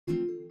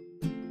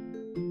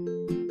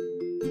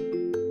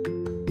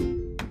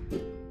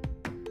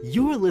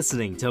You're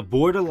listening to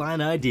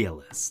Borderline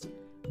Idealist.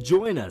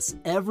 Join us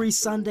every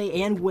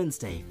Sunday and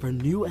Wednesday for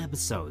new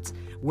episodes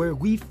where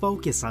we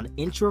focus on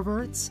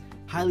introverts,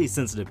 highly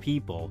sensitive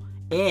people,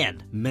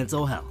 and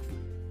mental health.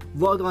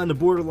 Log on to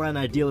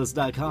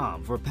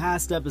BorderlineIdealist.com for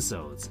past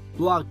episodes,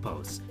 blog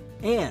posts,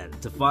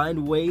 and to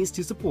find ways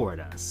to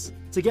support us.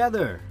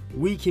 Together,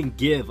 we can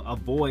give a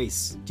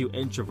voice to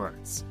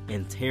introverts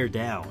and tear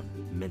down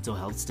mental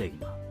health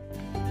stigma.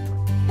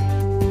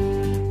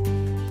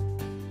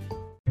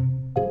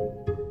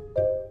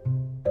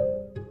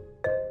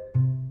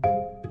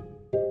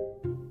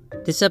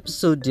 This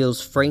episode deals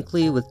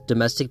frankly with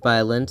domestic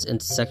violence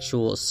and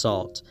sexual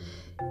assault.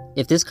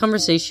 If this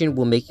conversation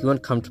will make you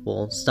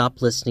uncomfortable,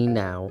 stop listening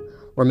now,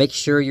 or make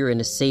sure you're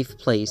in a safe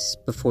place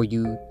before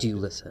you do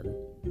listen.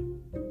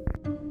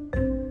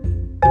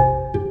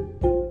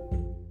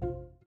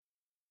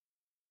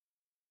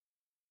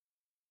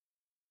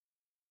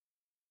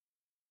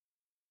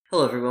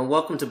 Hello everyone,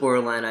 welcome to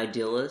Borderline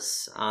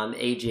Idealists. I'm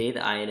AJ, the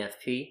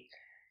INFP.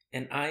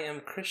 And I am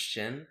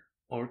Christian,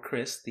 or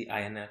Chris, the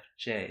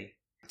INFJ.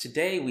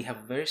 Today we have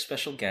a very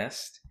special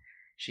guest.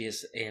 She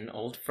is an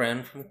old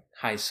friend from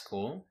high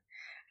school.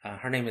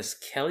 Her name is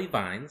Kelly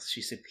Vines.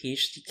 She's a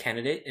PhD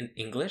candidate in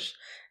English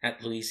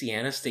at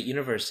Louisiana State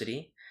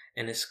University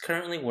and is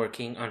currently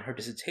working on her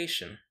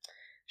dissertation.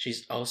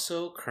 She's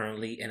also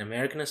currently an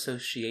American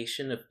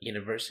Association of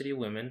University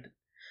Women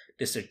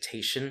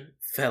Dissertation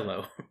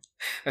Fellow.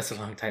 That's a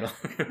long title.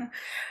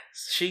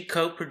 She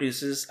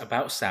co-produces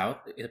About South,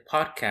 a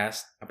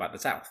podcast about the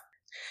South.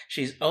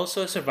 She's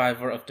also a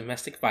survivor of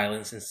domestic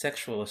violence and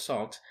sexual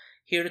assault,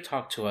 here to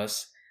talk to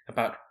us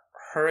about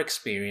her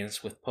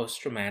experience with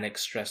post-traumatic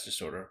stress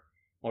disorder,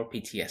 or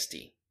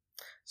PTSD.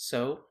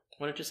 So,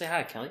 why don't you say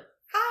hi, Kelly?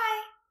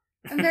 Hi!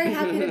 I'm very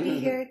happy to be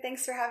here.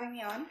 Thanks for having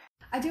me on.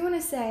 I do want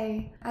to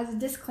say, as a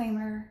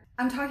disclaimer,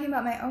 I'm talking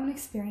about my own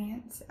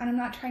experience, and I'm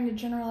not trying to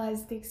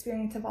generalize the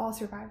experience of all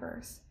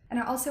survivors. And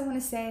I also want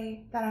to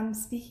say that I'm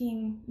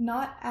speaking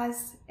not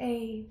as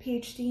a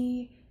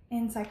PhD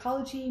in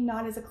psychology,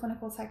 not as a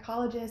clinical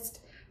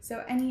psychologist.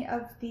 So any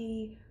of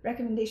the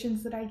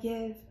recommendations that I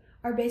give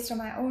are based on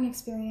my own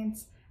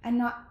experience and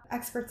not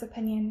experts'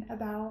 opinion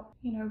about,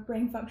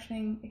 brain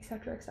functioning,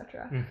 etc.,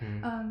 etc.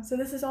 Mm-hmm. So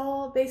this is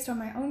all based on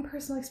my own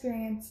personal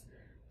experience.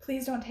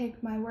 Please don't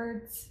take my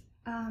words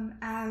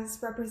as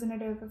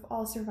representative of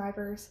all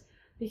survivors,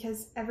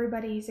 because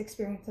everybody's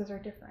experiences are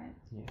different.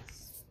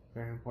 Yes,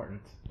 very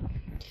important.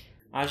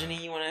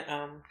 Ajani, you want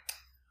to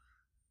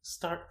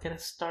get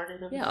us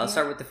started? Yeah, I'll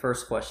start with the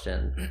first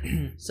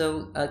question.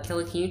 So,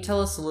 Kelly, can you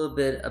tell us a little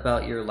bit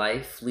about your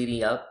life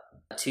leading up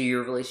to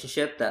your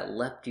relationship that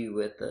left you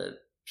with the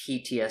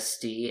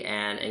PTSD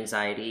and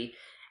anxiety,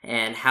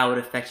 and how it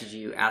affected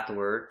you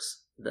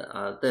afterwards,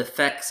 the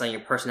effects on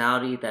your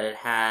personality that it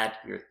had,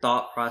 your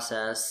thought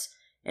process,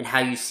 and how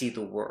you see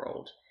the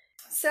world?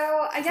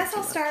 So I guess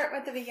I'll start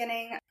with the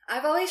beginning.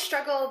 I've always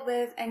struggled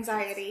with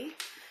anxiety.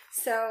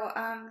 So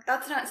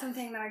that's not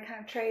something that I kind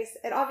of trace.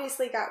 It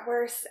obviously got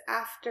worse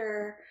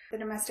after the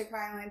domestic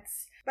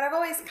violence, but I've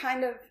always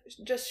kind of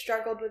just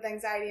struggled with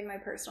anxiety in my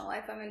personal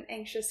life. I'm an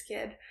anxious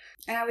kid,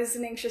 and I was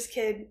an anxious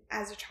kid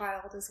as a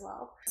child as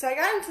well. So I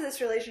got into this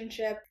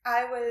relationship.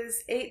 I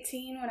was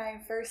 18 when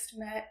I first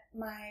met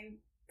my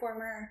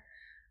former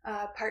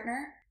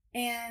partner,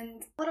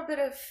 and a little bit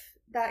of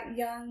that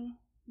young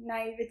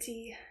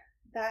naivety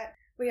that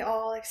we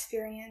all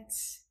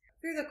experience.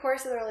 Through the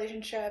course of the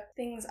relationship,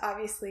 things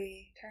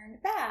obviously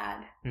turned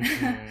bad.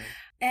 Mm-hmm.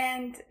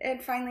 And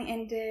it finally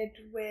ended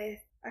with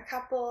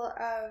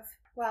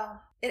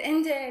it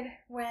ended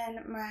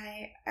when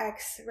my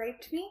ex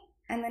raped me.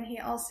 And then he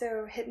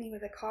also hit me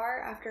with a car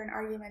after an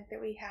argument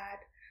that we had.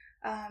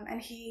 And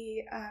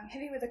he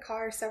hit me with a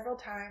car several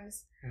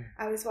times.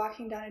 I was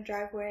walking down a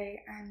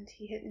driveway and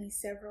he hit me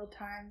several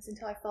times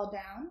until I fell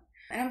down.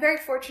 And I'm very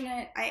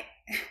fortunate.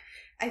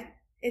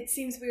 It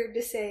seems weird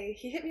to say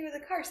he hit me with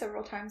a car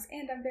several times,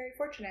 and I'm very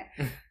fortunate.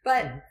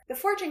 But the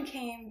fortune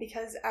came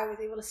because I was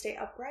able to stay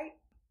upright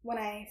when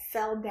I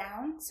fell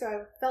down. So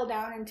I fell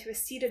down into a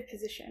seated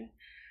position.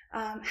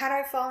 Had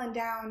I fallen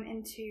down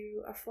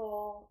into a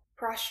full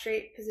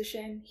prostrate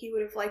position, he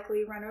would have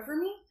likely run over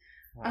me.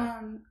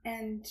 Wow.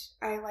 And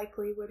I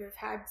likely would have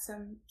had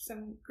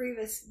some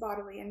grievous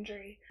bodily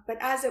injury. But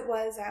as it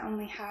was, I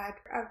only had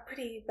a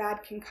pretty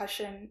bad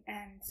concussion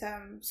and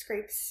some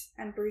scrapes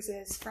and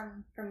bruises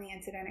from the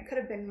incident. It could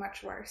have been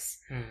much worse.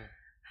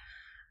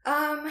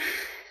 And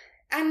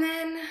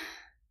then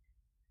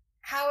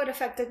how it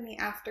affected me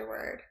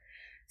afterward.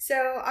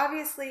 So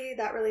obviously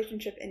that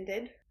relationship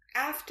ended.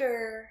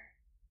 After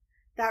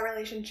that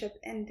relationship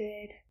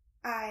ended,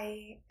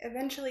 I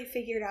eventually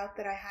figured out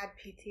that I had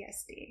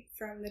PTSD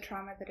from the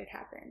trauma that had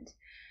happened.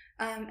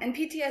 And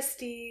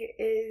PTSD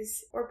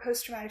or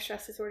post-traumatic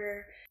stress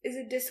disorder, is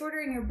a disorder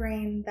in your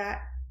brain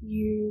that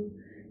you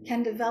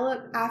can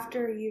develop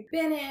after you've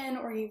been in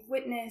or you've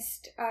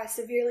witnessed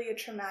severely a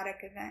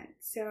traumatic event.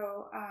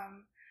 So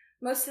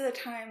most of the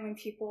time when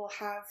people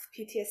have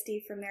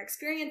PTSD from their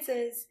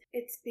experiences,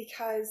 it's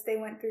because they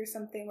went through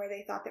something where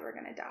they thought they were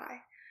going to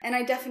die. And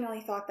I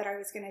definitely thought that I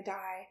was going to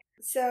die.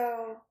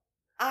 So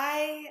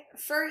I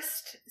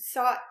first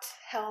sought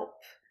help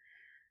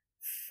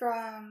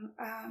from,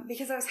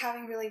 because I was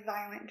having really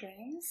violent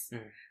dreams.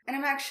 And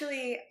I'm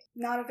actually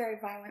not a very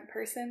violent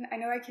person. I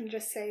know I can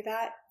just say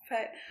that,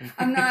 but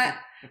I'm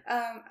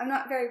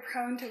not very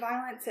prone to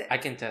violence. I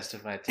can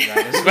testify to that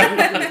as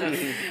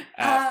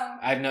well.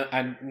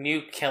 I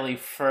knew Kelly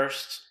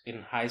first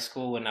in high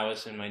school when I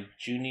was in my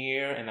junior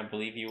year, and I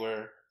believe you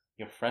were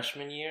your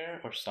freshman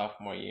year or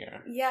sophomore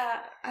year.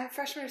 Yeah,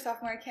 freshman or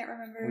sophomore, I can't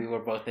remember. We were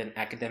both in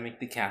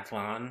academic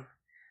decathlon.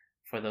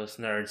 For those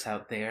nerds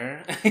out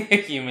there,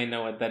 you may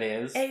know what that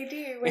is.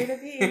 AD, way to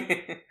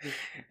be.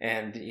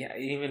 And yeah,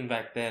 even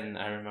back then,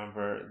 I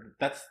remember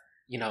that's,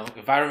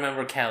 if I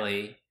remember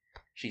Kelly,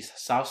 she's a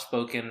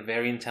soft-spoken,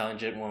 very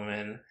intelligent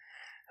woman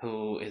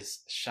who is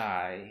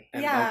shy.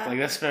 And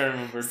that's what I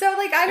remember. So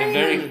and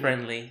very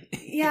friendly.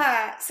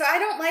 Yeah, so I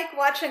don't like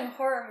watching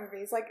horror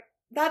movies.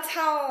 That's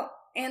how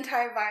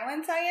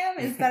anti-violence I am,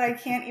 is that I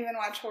can't even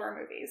watch horror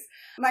movies.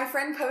 My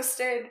friend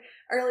posted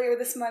earlier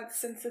this month,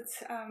 since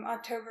it's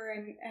October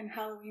and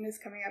Halloween is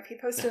coming up, he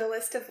posted a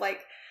list of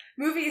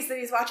movies that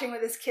he's watching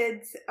with his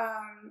kids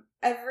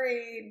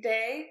every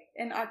day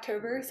in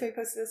October. So he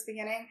posted this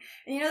beginning,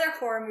 and they're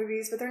horror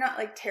movies, but they're not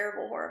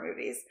terrible horror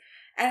movies.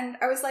 And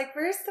I was like,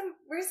 where's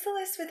the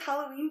list with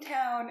Halloween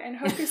Town and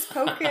Hocus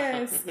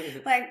Pocus?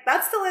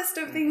 That's the list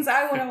of things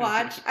I want to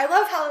watch. I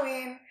love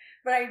Halloween,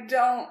 but I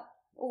don't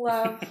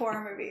love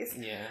horror movies.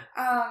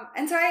 Yeah.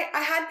 And so I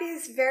had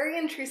these very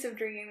intrusive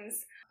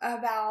dreams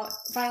about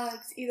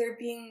violence either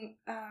being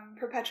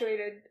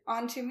perpetuated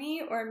onto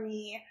me or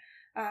me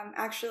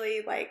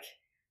actually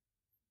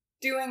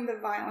doing the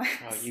violence.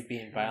 Oh, you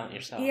being violent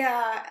yourself.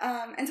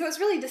 Yeah. And so it was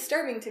really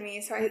disturbing to me.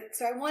 So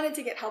I wanted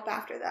to get help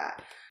after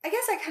that. I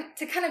guess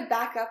to kind of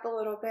back up a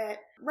little bit,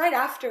 right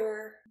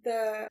after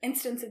the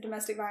instance of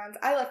domestic violence,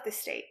 I left the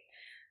state.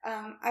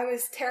 I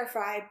was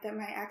terrified that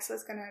my ex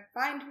was going to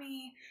find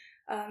me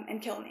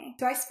and kill me.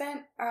 So I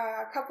spent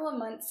a couple of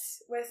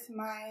months with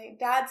my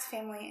dad's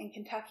family in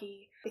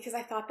Kentucky because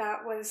I thought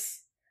that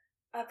was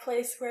a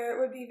place where it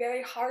would be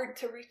very hard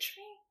to reach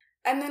me.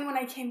 And then when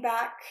I came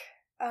back,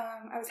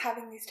 I was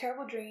having these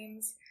terrible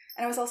dreams,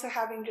 and I was also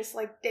having just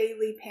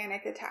daily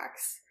panic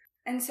attacks.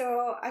 And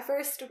so I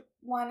first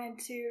wanted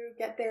to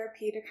get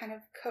therapy to kind of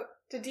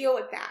to deal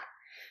with that,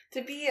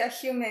 to be a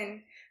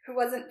human who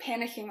wasn't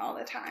panicking all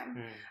the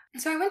time.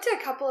 So I went to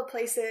a couple of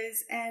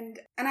places, and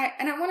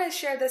I want to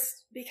share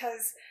this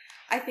because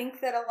I think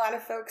that a lot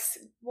of folks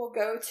will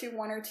go to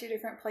one or two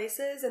different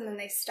places and then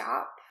they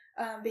stop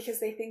because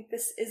they think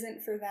this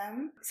isn't for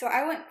them. So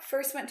I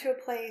first went to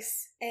a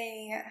place,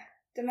 a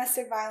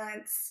domestic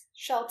violence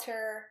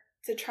shelter,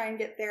 to try and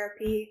get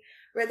therapy,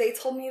 where they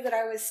told me that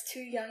I was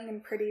too young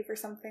and pretty for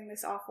something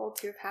this awful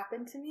to have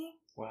happened to me.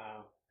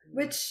 Wow.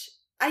 Which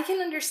I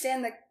can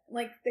understand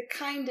the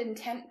kind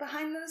intent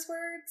behind those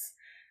words,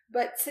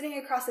 but sitting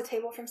across the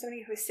table from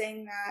somebody who was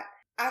saying that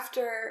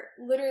after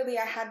literally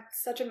I had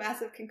such a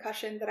massive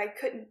concussion that I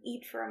couldn't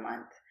eat for a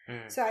month.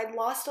 So I'd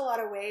lost a lot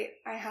of weight.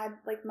 I had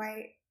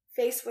my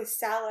face was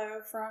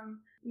sallow from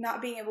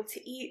not being able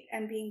to eat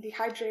and being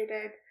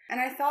dehydrated. And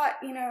I thought,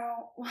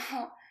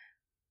 well,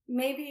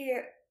 maybe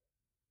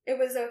it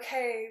was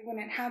okay when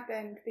it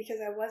happened because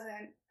I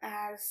wasn't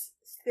as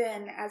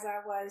thin as I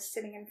was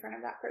sitting in front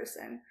of that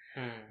person.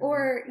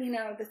 Or,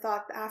 the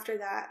thought after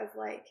that of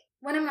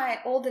when am I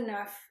old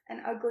enough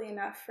and ugly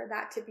enough for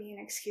that to be an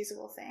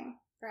excusable thing,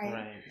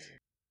 right?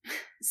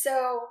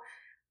 So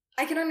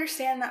I can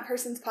understand that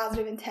person's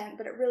positive intent,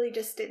 but it really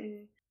just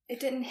didn't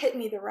hit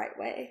me the right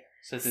way.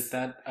 So did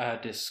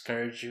that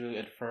discourage you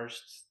at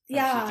first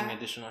from seeking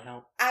additional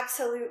help?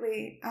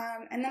 Absolutely.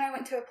 And then I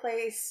went to a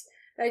place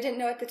that I didn't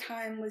know at the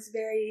time was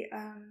very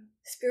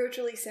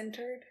spiritually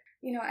centered.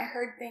 I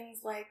heard things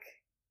like,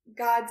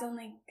 God's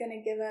only going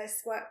to give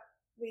us what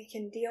we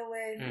can deal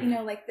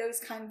with, those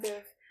kinds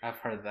of... I've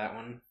heard that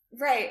one.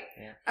 Right.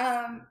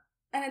 Yeah.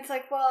 And it's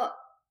well,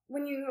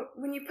 when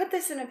you put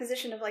this in a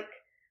position of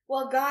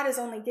well, God is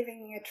only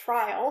giving me a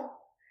trial,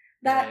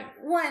 that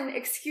one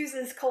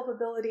excuses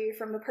culpability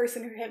from the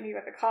person who hit me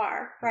with a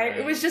car, right?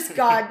 It was just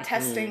God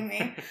testing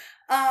me.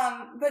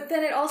 But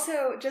then it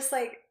also just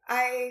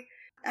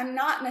I'm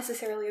not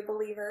necessarily a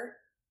believer.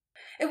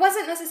 It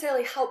wasn't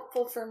necessarily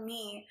helpful for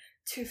me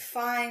to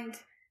find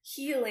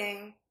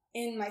healing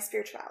in my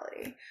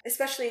spirituality,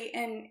 especially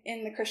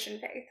in the Christian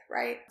faith,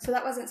 right? So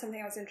that wasn't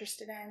something I was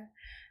interested in.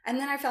 And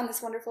then I found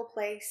this wonderful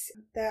place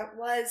that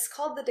was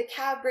called the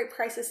DeKalb Rape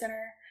Crisis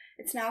Center.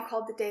 It's now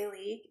called the Day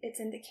League. It's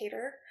in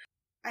Decatur.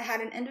 I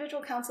had an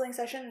individual counseling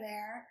session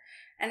there,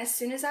 and as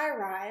soon as I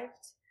arrived,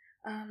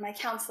 my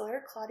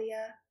counselor,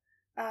 Claudia,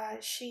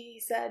 she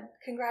said,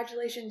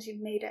 "Congratulations,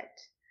 you've made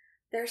it.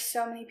 There's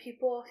so many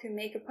people who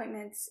make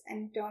appointments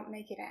and don't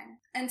make it in."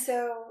 And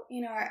so,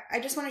 I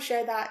just want to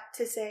share that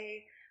to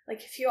say,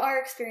 if you are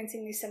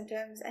experiencing these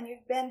symptoms and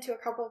you've been to a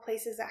couple of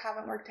places that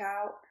haven't worked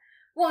out,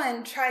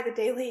 one, try the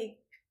Day League,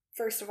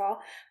 first of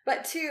all,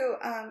 but two,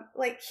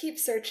 keep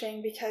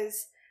searching,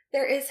 because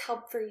there is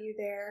help for you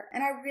there.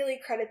 And I really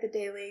credit the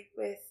Day League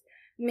with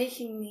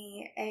making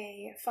me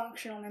a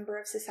functional member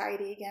of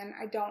society again.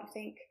 I don't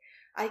think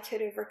I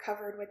could have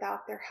recovered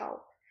without their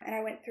help. And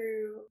I went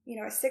through,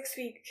 a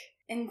 6-week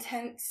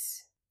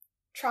intense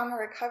trauma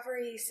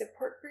recovery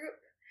support group.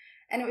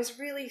 And it was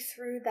really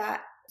through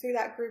that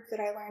group that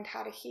I learned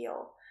how to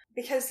heal.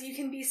 Because you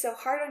can be so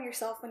hard on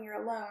yourself when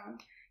you're alone.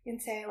 You can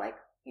say, like,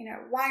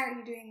 why aren't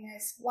you doing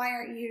this? Why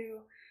are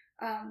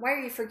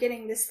you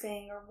forgetting this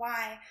thing? Or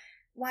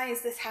why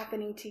is this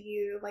happening to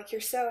you? Like,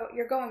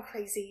 you're going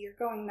crazy, you're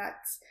going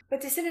nuts.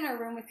 But to sit in a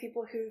room with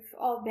people who've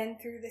all been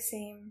through the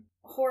same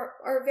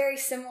or very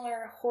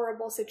similar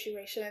horrible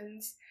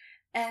situations,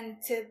 and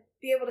to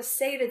be able to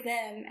say to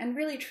them and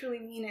really truly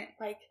mean it,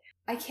 like,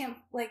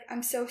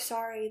 I'm so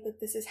sorry that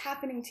this is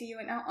happening to you,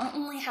 and I'll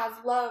only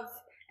have love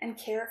and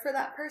care for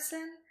that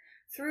person.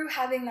 Through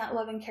having that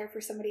love and care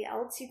for somebody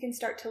else, you can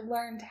start to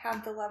learn to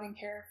have the love and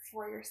care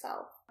for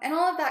yourself. And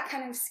all of that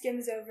kind of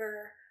skims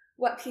over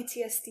what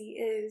PTSD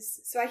is.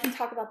 So I can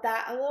talk about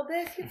that a little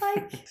bit if you'd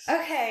like.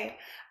 Okay.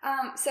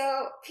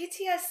 So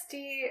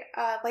PTSD,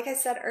 like I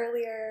said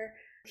earlier,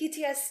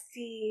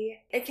 PTSD,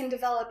 it can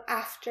develop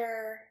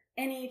after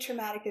any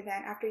traumatic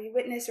event, after you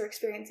witness or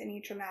experience any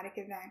traumatic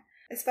event,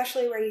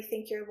 especially where you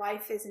think your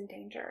life is in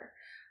danger.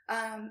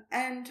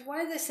 And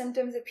one of the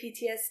symptoms of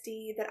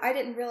PTSD that I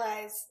didn't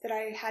realize that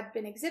I had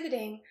been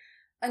exhibiting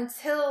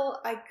until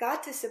I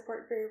got to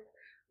support group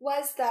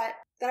was that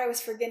I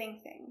was forgetting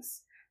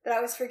things, that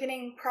I was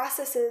forgetting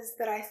processes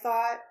that I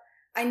thought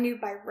I knew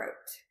by rote.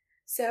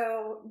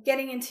 So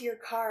getting into your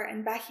car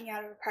and backing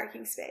out of a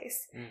parking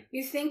space,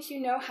 you think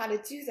you know how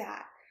to do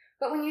that.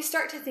 But when you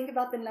start to think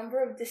about the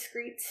number of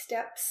discrete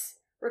steps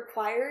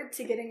required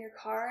to get in your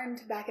car and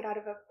to back it out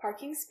of a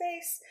parking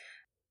space,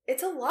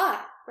 it's a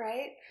lot,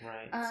 right?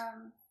 Right.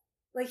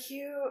 Like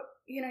you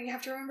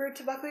have to remember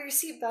to buckle your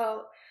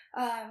seatbelt.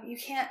 You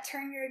can't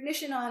turn your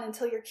ignition on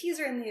until your keys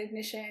are in the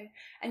ignition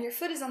and your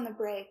foot is on the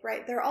brake,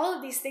 right? There are all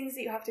of these things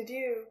that you have to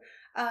do.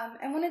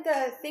 And one of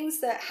the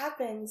things that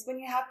happens when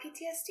you have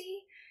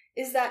PTSD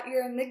is that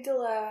your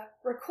amygdala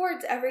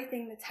records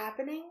everything that's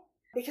happening,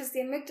 because the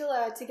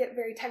amygdala, to get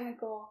very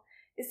technical,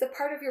 is the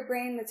part of your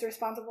brain that's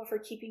responsible for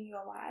keeping you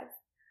alive.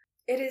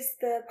 It is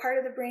the part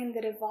of the brain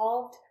that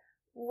evolved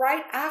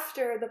right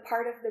after the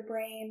part of the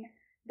brain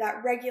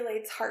that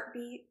regulates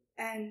heartbeat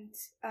and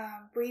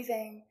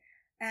breathing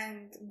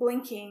and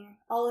blinking,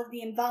 all of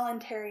the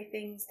involuntary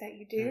things that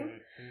you do.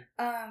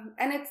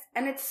 And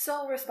its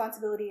sole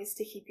responsibility is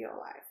to keep you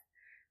alive.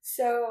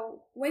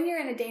 So when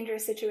you're in a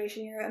dangerous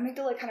situation, your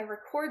amygdala kind of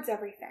records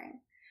everything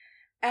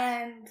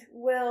and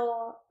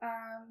will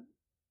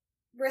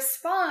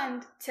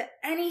respond to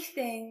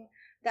anything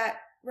that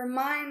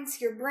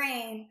reminds your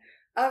brain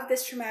of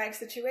this traumatic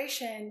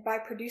situation by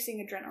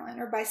producing adrenaline,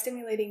 or by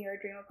stimulating your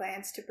adrenal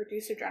glands to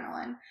produce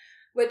adrenaline,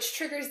 which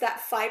triggers that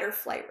fight or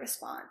flight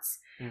response.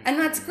 And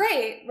that's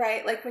great,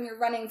 right? Like when you're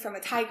running from a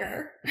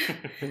tiger.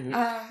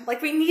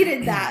 Like we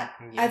needed that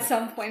at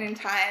some point in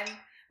time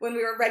when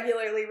we were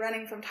regularly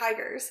running from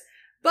tigers.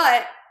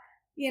 But,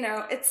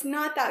 it's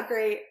not that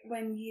great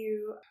when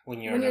you're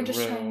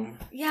just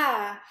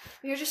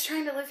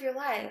trying to live your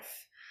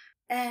life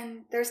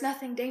and there's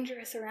nothing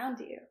dangerous around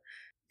you.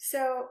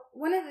 So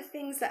one of the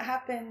things that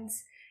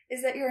happens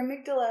is that your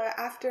amygdala,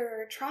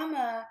 after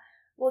trauma,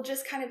 will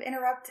just kind of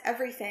interrupt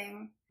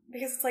everything,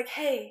 because it's like,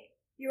 hey,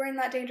 you were in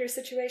that dangerous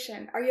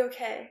situation. Are you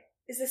okay?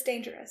 Is this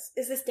dangerous?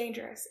 Is this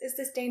dangerous? Is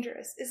this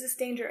dangerous? Is this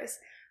dangerous?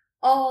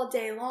 All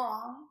day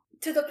long,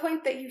 to the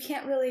point that you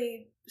can't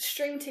really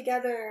string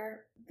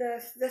together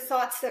the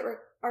thoughts that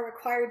are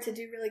required to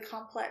do really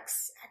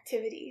complex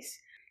activities.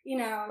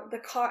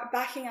 The car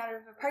backing out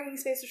of a parking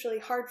space was really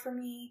hard for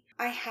me.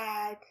 I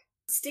had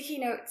sticky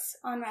notes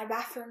on my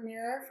bathroom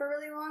mirror for a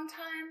really long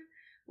time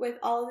with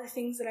all the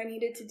things that I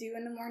needed to do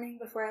in the morning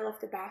before I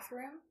left the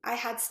bathroom. I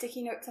had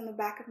sticky notes on the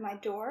back of my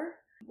door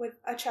with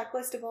a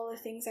checklist of all the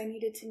things I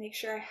needed to make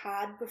sure I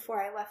had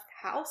before I left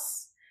the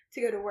house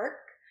to go to work.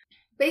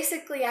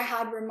 Basically, I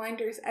had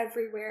reminders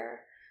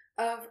everywhere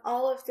of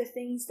all of the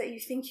things that you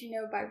think you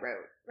know by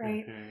rote,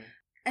 right?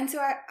 And so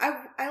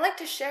I like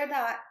to share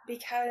that,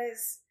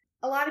 because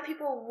a lot of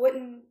people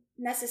wouldn't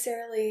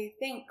necessarily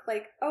think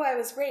like, oh, I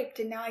was raped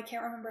and now I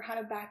can't remember how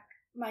to back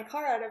my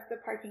car out of the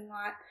parking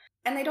lot.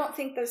 And they don't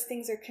think those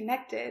things are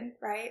connected,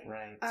 right?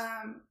 Right.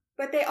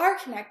 But they are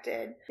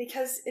connected,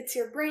 because it's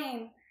your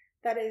brain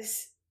that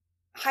is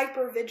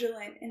hyper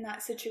vigilant in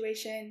that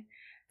situation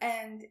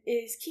and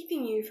is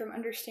keeping you from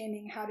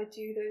understanding how to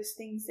do those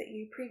things that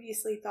you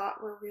previously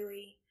thought were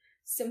really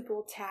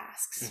simple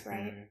tasks,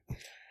 right?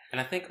 And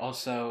I think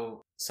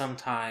also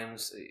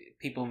sometimes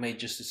people may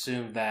just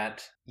assume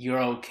that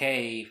you're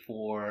okay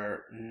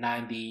for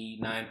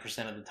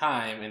 99% of the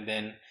time, and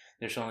then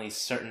there's only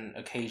certain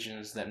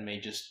occasions that may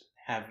just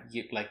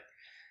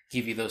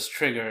give you those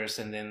triggers,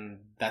 and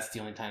then that's the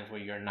only times where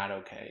you're not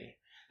okay.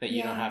 That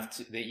you don't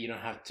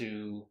have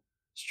to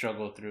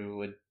struggle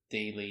through a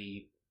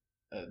daily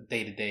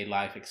day-to-day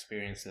life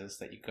experiences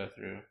that you go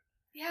through.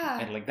 Yeah.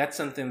 And that's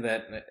something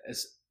that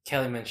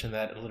Kelly mentioned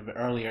that a little bit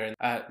earlier.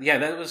 Yeah,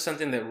 that was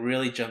something that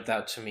really jumped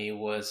out to me,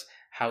 was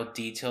how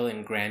detailed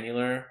and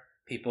granular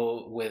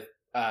people with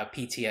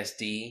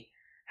PTSD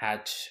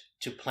had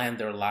to plan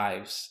their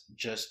lives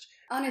just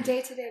on a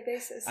day-to-day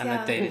basis. On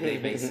a day-to-day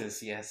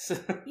basis, yes.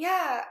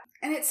 Yeah,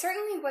 and it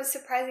certainly was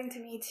surprising to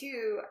me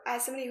too,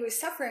 as somebody who was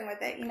suffering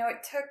with it. You know,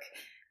 it took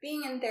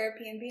being in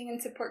therapy and being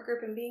in support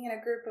group and being in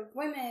a group of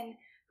women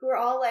who are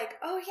all like,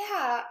 oh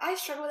yeah, I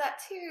struggle with that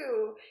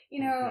too.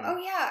 You know, oh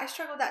yeah, I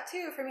struggle with that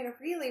too, for me to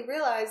really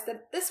realize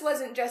that this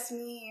wasn't just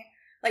me,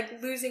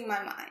 like, losing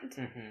my mind.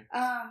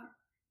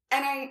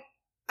 And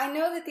I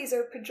know that these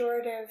are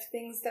pejorative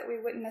things that we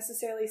wouldn't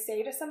necessarily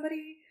say to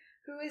somebody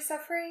who is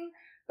suffering,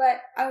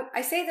 but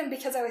I say them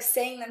because I was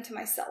saying them to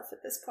myself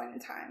at this point in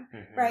time,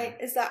 right?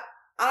 Is that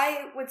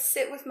I would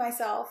sit with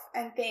myself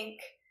and think,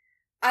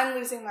 I'm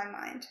losing my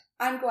mind.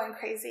 I'm going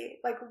crazy.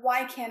 Like,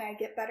 why can't I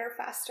get better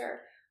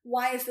faster?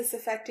 Why is this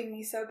affecting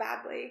me so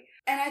badly?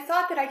 And I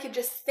thought that I could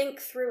just think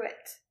through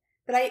it.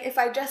 That if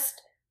I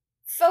just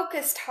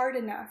focused hard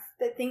enough,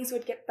 that things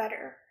would get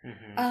better.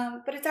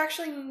 But it's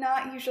actually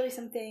not usually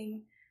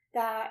something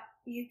that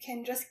you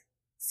can just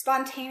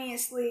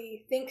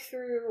spontaneously think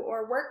through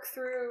or work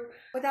through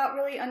without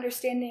really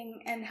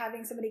understanding and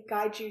having somebody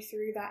guide you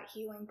through that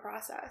healing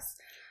process.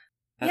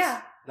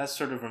 That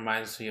sort of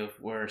reminds me of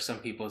where some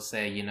people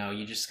say, you know,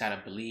 you just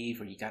gotta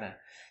believe, or you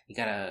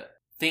gotta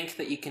think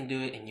that you can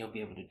do it and you'll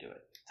be able to do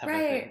it.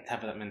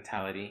 Type of that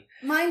mentality.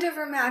 Mind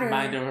over matter.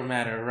 Mind over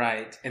matter,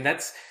 right. And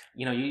that's,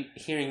 you know,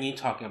 hearing you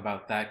talking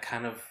about that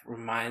kind of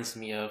reminds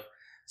me of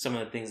some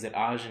of the things that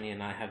Ajani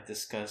and I have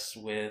discussed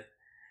with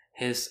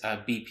his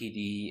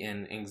BPD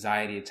and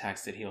anxiety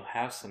attacks that he'll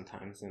have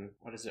sometimes. And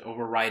what is it?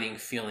 Overriding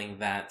feeling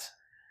that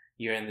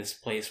you're in this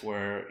place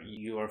where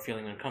you are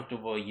feeling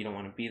uncomfortable, you don't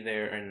want to be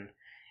there,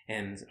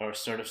 and or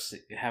sort of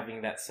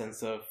having that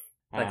sense of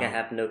like I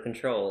have no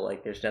control,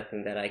 like there's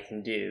nothing that I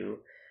can do,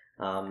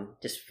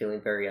 just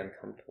feeling very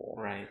uncomfortable.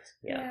 Right.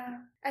 Yeah.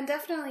 And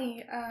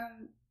definitely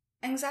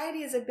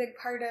anxiety is a big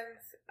part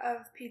of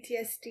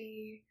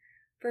PTSD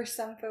for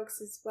some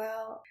folks as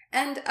well.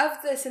 And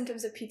of the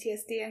symptoms of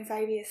PTSD,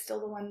 anxiety is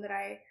still the one that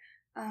I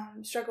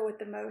struggle with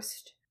the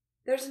most.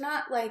 There's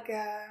not like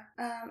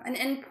an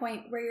end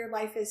point where your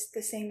life is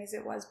the same as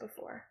it was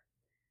before.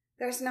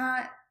 There's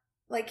not,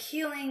 like,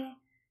 healing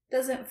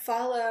doesn't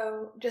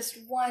follow just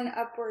one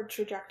upward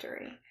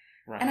trajectory.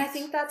 Right. And I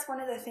think that's one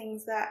of the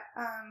things that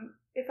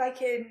if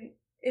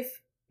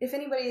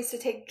anybody is to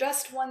take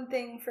just one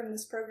thing from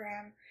this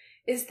program,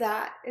 is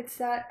that it's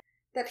that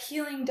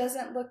healing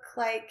doesn't look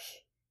like,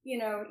 you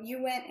know,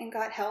 you went and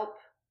got help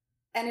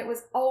and it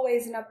was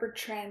always an upward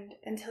trend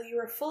until you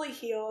were fully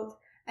healed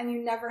and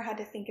you never had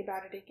to think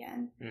about it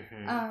again.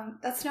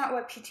 That's not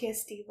what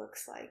PTSD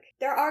looks like.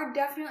 There are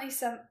definitely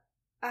some,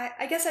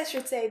 I guess I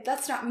should say,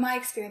 that's not my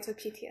experience with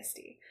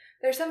PTSD.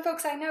 There are some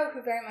folks I know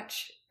who very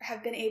much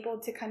have been able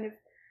to kind of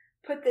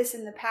put this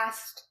in the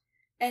past,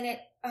 and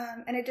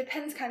it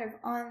depends kind of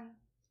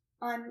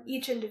on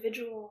each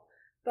individual.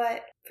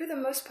 But for the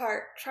most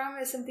part,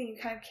 trauma is something you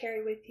kind of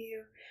carry with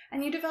you,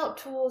 and you develop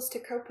tools to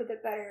cope with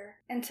it better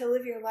and to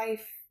live your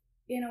life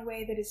in a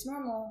way that is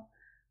normal.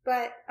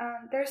 But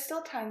there are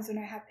still times when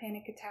I have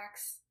panic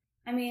attacks.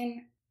 I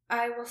mean,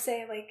 I will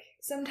say, like,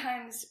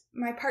 sometimes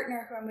my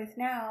partner who I'm with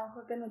now,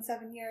 who I've been with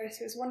 7 years,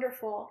 who is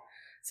wonderful,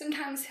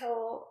 sometimes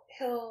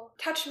he'll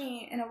touch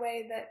me in a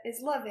way that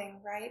is loving,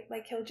 right?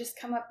 Like, he'll just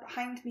come up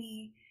behind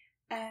me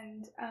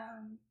and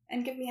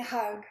give me a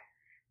hug.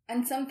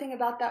 And something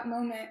about that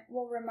moment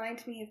will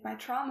remind me of my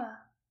trauma,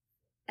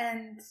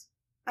 and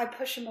I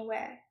push him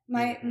away.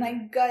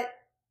 My gut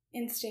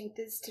instinct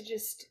is to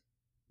just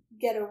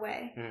get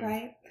away,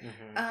 right?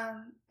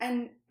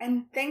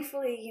 And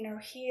thankfully, you know,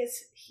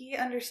 he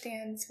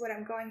understands what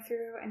I'm going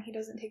through, and he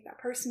doesn't take that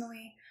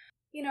personally.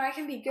 You know, I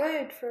can be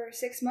good for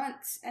 6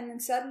 months, and then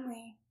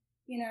suddenly,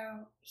 you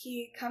know,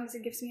 he comes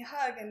and gives me a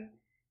hug,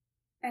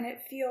 and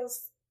it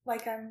feels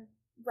like I'm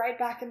right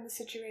back in the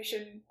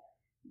situation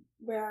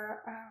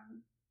where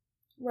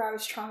I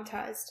was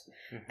traumatized,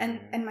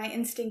 and my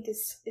instinct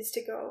is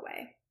to go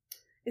away,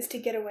 is to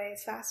get away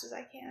as fast as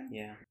I can.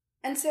 Yeah.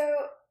 And so,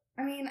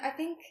 I mean, I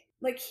think,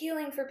 like,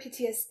 healing for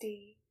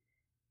PTSD,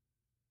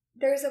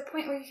 there's a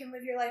point where you can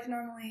live your life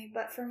normally,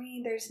 but for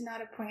me, there's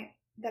not a point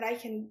that I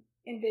can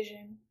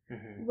envision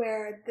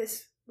where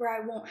I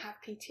won't have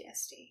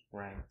PTSD.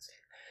 Right.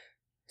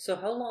 So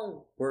how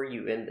long were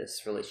you in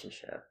this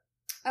relationship?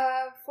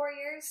 4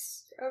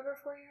 years, over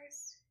 4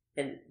 years.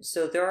 And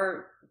so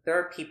there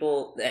are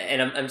people,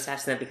 and I'm just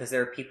asking that because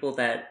there are people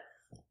that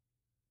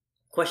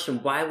question,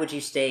 why would you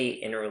stay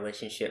in a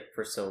relationship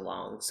for so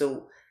long?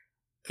 So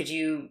could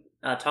you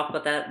talk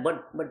about that?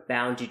 What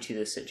bound you to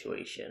this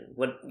situation?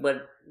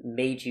 What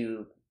made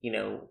you, you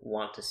know,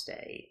 want to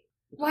stay?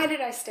 Why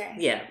did I stay?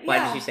 Yeah,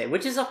 why did you stay?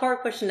 Which is a hard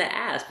question to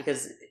ask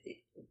because,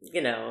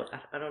 you know,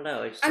 I don't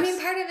know. It's just... I mean,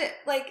 part of it,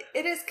 like,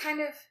 it is kind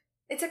of,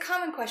 it's a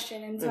common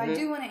question, and so I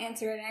do want to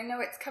answer it, and I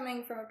know it's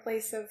coming from a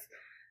place of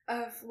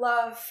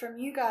love from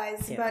you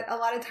guys, but a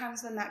lot of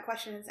times when that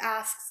question is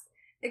asked,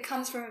 it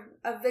comes from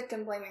a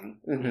victim blaming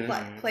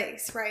Mhm.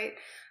 place, right?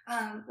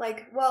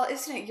 Like, well,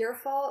 isn't it your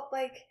fault?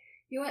 Like,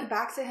 you went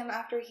back to him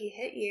after he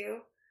hit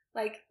you.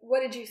 Like,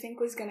 what did you think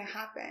was going to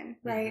happen,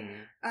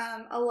 right?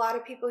 A lot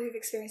of people who've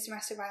experienced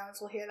domestic violence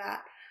will hear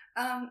that.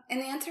 And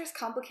the answer is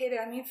complicated.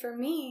 I mean, for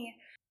me,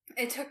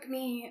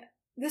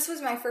 this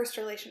was my first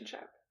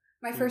relationship,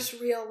 my first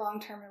real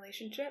long-term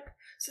relationship.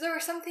 So there were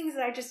some things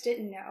that I just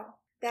didn't know,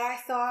 that I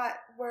thought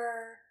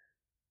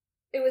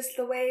it was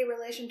the way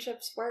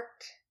relationships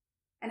worked,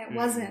 and it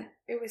wasn't.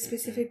 It was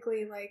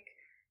specifically like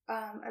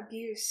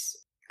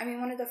abuse. I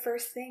mean, one of the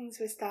first things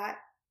was that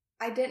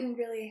I didn't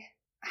really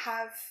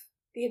have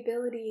the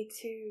ability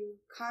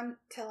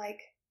to like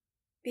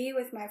be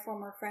with my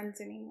former friends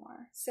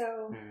anymore.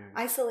 So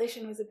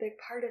isolation was a big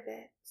part of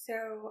it.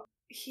 So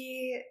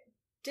he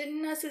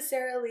didn't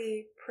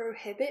necessarily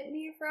prohibit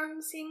me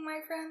from seeing my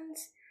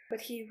friends,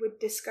 but he would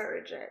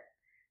discourage it.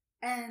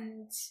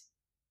 And,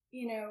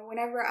 you know,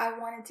 whenever I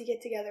wanted to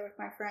get together with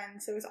my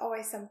friends, there was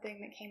always something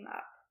that came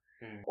up.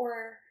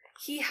 Or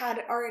he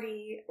had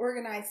already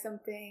organized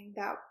something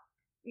that,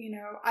 you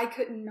know, I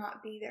couldn't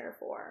not be there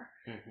for.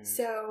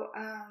 So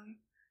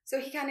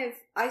he kind of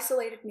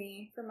isolated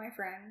me from my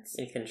friends.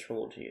 He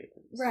controlled you.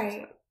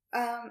 Right.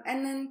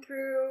 And then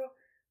through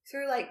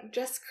like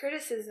just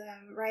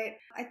criticism, right?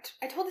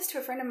 I told this to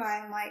a friend of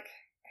mine, like,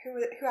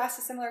 who asked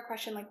a similar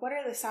question, like, what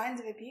are the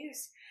signs of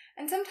abuse?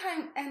 And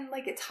sometimes, and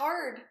like, it's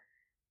hard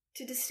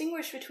to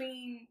distinguish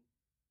between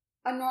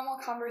a normal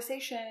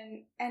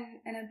conversation and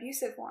an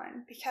abusive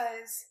one,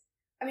 because,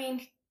 I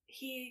mean,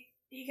 he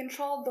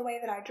controlled the way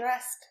that I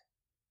dressed,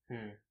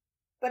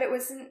 but it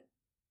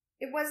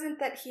wasn't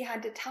that he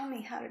had to tell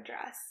me how to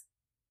dress.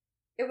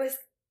 It was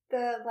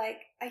the,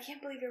 like, I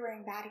can't believe you're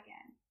wearing that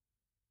again.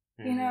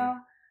 You know?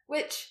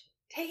 Which,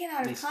 taken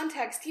out of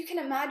context, you can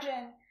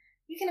imagine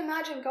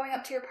going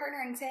up to your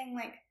partner and saying,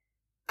 like,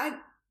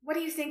 what do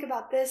you think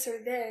about this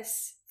or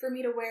this for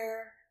me to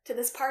wear to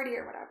this party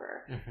or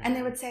whatever? And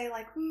they would say,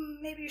 like,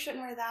 maybe you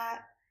shouldn't wear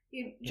that.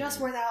 You just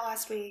wore that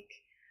last week.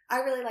 I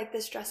really like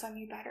this dress on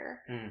you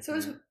better. So it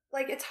was,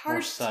 like, it's hard.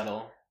 More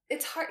subtle.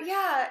 It's hard,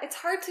 yeah. It's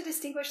hard to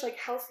distinguish, like,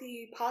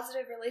 healthy,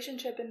 positive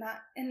relationship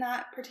in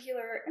that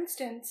particular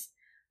instance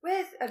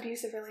with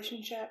abusive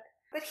relationship.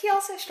 But he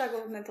also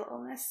struggled with mental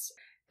illness,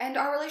 and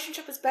our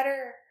relationship was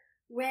better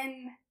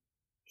when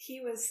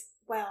he was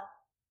well,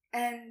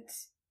 and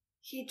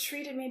he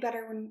treated me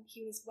better when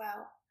he was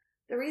well.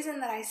 The reason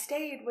that I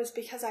stayed was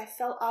because I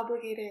felt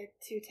obligated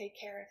to take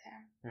care of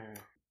him.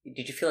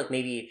 Did you feel like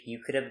maybe if you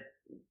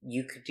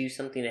could do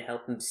something to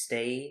help him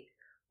stay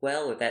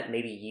well, or that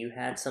maybe you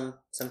had some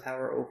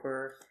power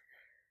over?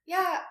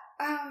 Yeah,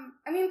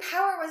 I mean,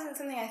 power wasn't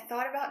something I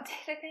thought about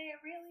day to day,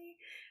 really.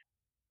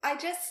 I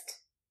just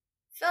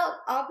felt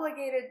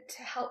obligated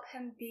to help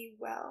him be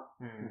well.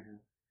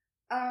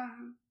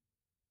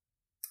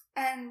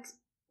 And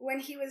when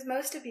he was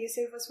most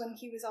abusive was when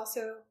he was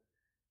also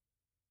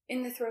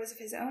in the throes of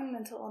his own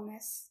mental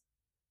illness.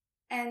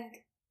 And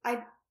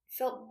I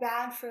felt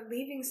bad for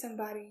leaving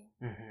somebody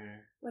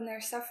when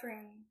they're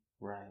suffering.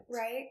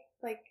 Right?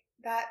 Like,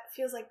 that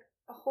feels like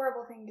a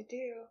horrible thing to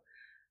do.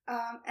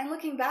 And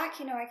looking back,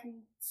 you know, I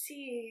can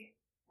see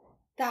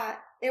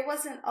that it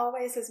wasn't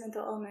always his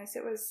mental illness.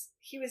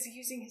 He was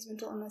using his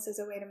mental illness as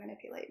a way to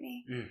manipulate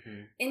me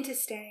into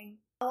staying.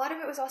 A lot of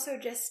it was also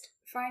just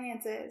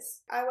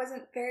finances. I was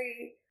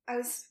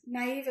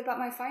naive about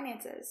my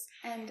finances,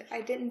 and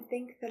I didn't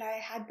think that I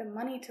had the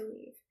money to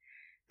leave.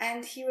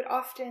 And he would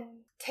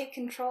often take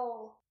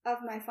control of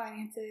my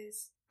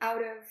finances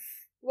out of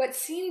what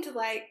seemed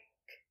like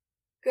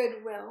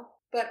goodwill,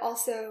 but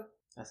also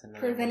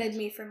prevented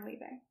me from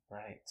leaving.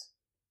 Right.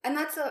 And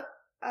that's a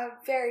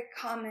very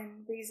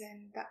common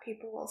reason that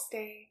people will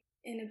stay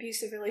in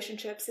abusive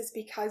relationships, is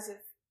because of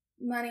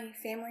money,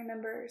 family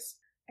members.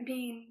 I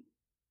mean,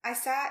 I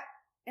sat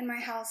in my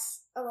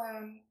house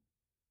alone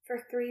for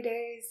 3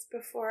 days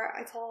before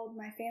I told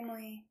my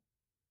family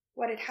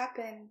what had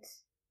happened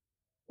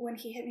when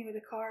he hit me with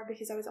a car,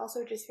 because I was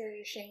also just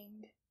very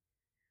ashamed.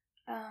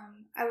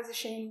 I was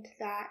ashamed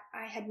that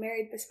I had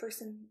married this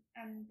person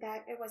and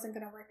that it wasn't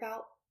going to work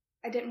out.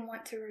 I didn't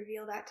want to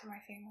reveal that to my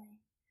family.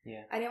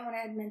 Yeah. I didn't want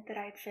to admit that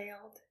I had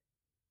failed.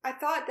 I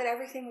thought that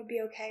everything would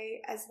be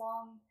okay as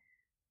long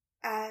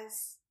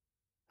as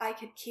I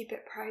could keep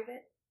it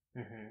private.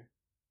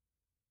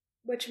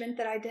 Which meant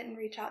that I didn't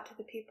reach out to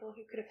the people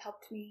who could have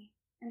helped me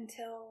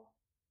until,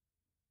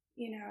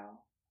 you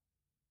know,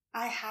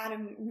 I had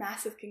a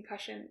massive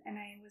concussion and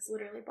I was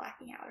literally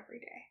blacking out every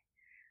day.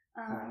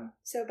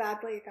 So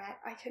badly that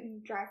I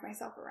couldn't drive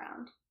myself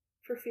around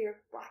for fear of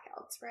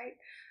blackouts, right?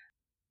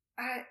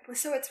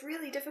 So it's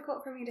really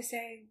difficult for me to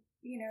say,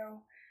 you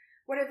know,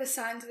 what are the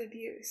signs of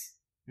abuse?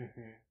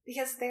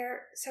 Because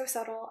they're so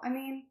subtle. I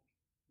mean,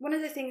 one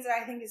of the things that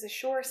I think is a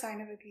sure sign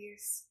of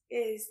abuse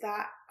is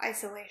that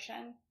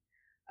isolation.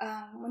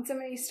 When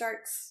somebody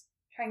starts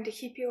trying to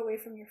keep you away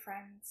from your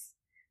friends,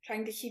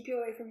 trying to keep you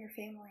away from your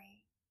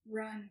family,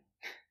 run.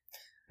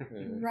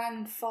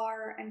 Run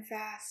far and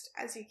fast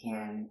as you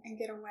can and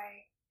get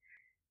away.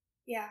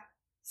 Yeah.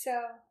 So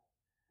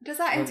Does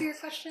that answer your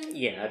question?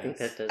 Yeah, I think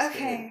that does.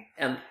 Okay.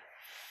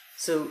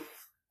 So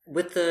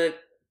with the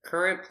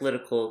current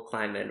political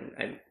climate,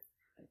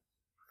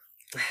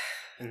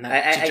 And not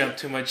to jump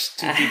too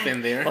deep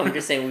in there. Well, I'm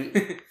just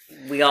saying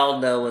we all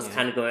know what's Yeah.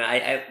 kind of going on.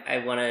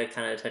 I want to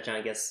kind of touch on,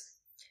 I guess,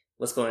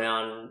 what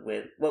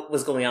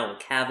was going on with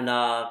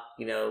Kavanaugh.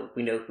 You know,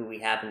 we know who we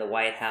have in the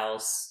White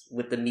House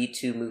with the Me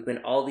Too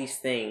movement. All these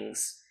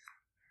things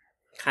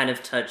kind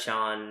of touch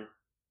on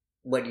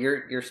what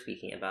you're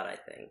speaking about, I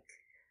think.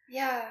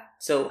 Yeah.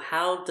 So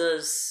how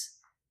does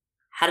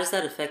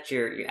that affect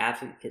your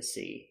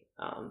advocacy?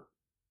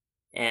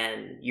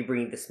 And you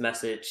bring this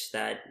message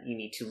that you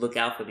need to look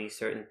out for these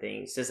certain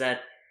things. Does it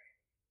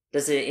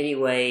in any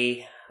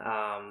way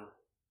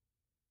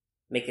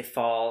make it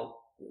fall?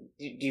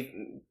 Do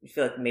you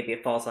feel like maybe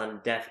it falls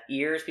on deaf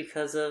ears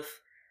because of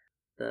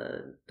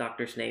the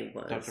doctor's name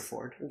was? Dr.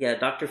 Ford. Yeah,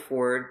 Dr.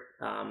 Ford.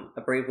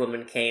 A brave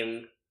woman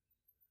came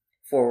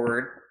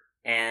forward,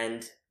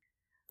 and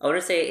I want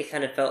to say it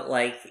kind of felt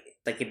like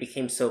it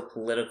became so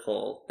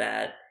political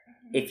that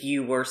if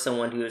you were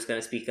someone who was going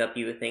to speak up,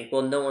 you would think,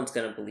 well, no one's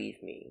going to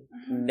believe me.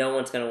 Mm-hmm. No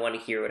one's going to want to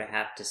hear what I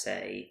have to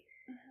say.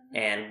 Mm-hmm.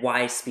 And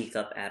why speak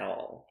up at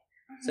all?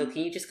 Mm-hmm. So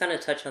can you just kind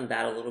of touch on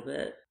that a little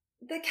bit?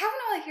 The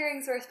Kavanaugh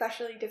hearings were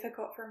especially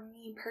difficult for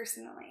me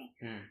personally.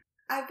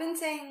 I've been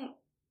saying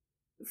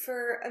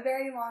for a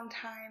very long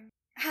time,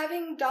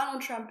 having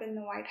Donald Trump in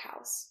the White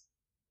House,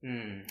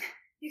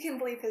 you can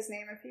bleep his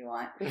name if you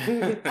want.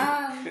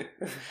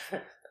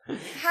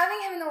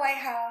 Having him in the White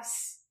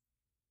House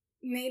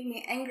made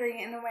me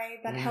angry in a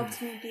way that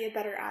helped me be a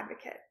better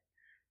advocate.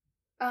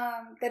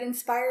 That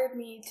inspired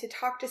me to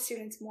talk to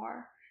students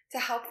more, to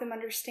help them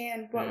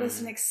understand what was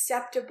an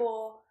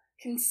acceptable,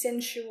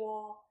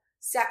 consensual,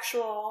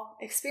 sexual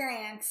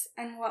experience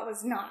and what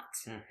was not.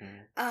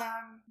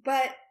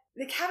 But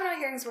the Kavanaugh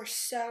hearings were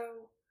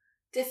so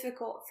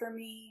difficult for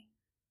me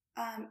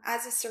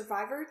as a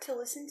survivor to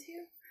listen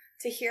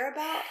to hear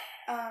about.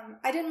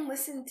 I didn't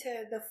listen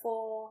to the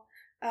full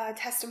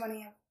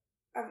testimony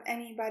of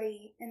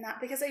anybody in that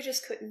because I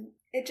just couldn't.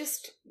 It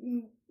just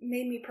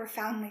made me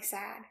profoundly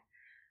sad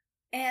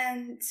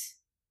and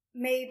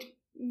made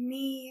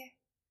me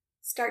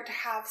start to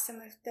have some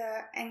of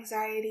the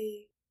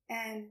anxiety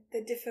and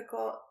the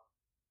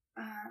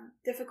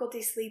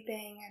difficulty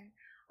sleeping and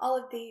all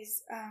of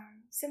these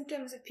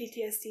symptoms of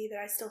PTSD that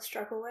I still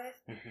struggle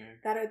with,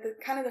 that are the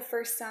kind of the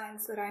first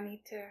signs that I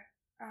need to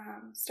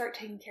start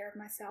taking care of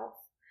myself.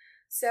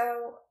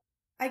 So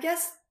I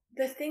guess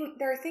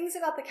there are things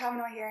about the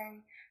Kavanaugh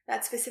hearing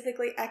that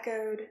specifically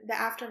echoed the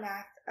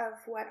aftermath of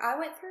what I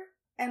went through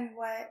and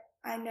what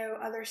I know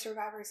other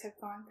survivors have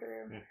gone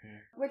through,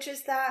 which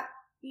is that,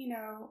 you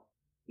know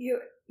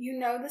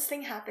this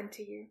thing happened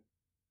to you.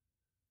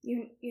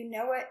 You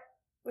know it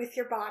with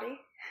your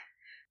body,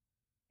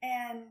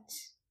 and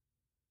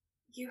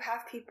you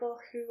have people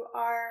who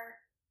are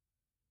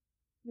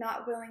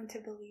not willing to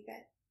believe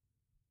it.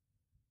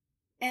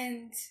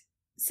 And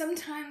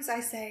sometimes I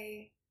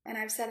say, and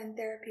I've said in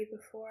therapy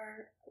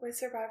before with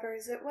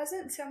survivors, it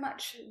wasn't so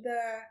much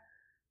the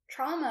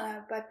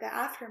trauma, but the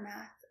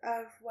aftermath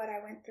of what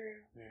I went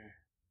through.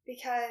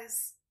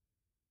 Because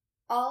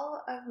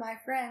all of my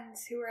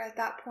friends who were at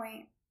that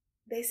point,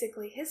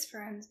 basically his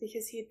friends,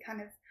 because he had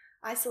kind of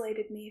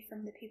isolated me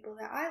from the people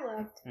that I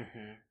loved,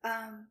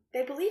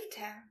 they believed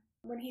him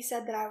when he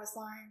said that I was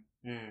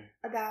lying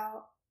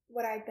about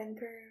what I'd been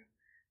through.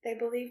 They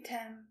believed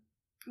him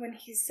when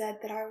he said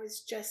that I was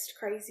just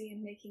crazy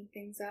and making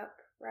things up,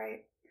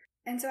 right?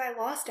 And so I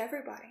lost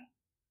everybody,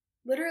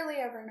 literally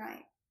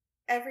overnight.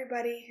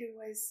 Everybody who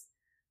was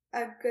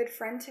a good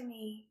friend to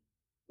me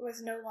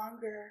was no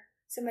longer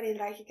somebody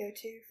that I could go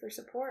to for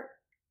support.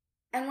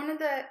 And one of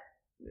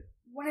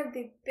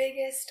the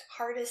biggest,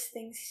 hardest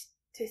things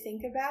to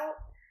think about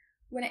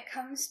when it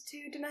comes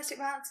to domestic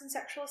violence and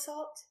sexual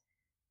assault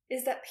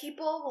is that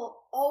people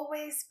will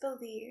always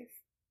believe,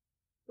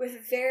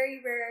 with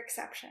very rare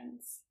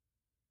exceptions,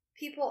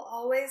 people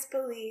always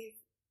believe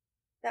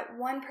that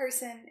one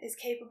person is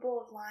capable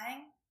of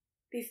lying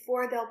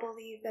before they'll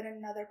believe that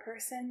another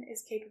person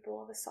is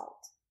capable of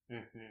assault.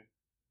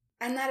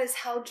 And that is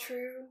held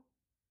true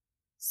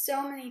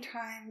so many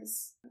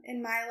times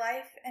in my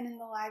life and in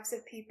the lives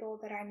of people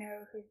that I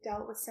know who've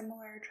dealt with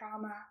similar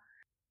trauma.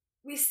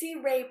 We see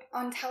rape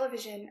on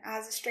television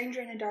as a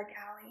stranger in a dark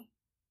alley.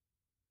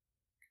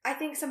 I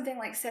think something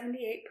like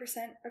 78%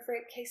 of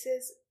rape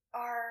cases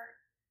are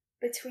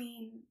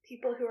between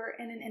people who are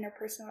in an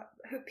interpersonal,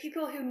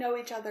 people who know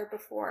each other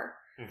before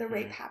the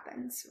rape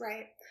happens,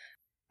 right?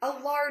 A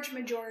large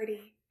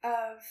majority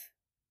of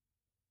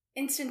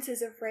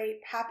instances of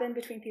rape happen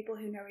between people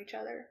who know each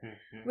other,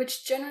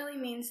 which generally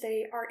means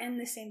they are in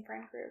the same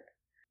friend group.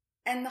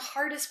 And the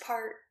hardest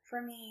part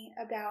for me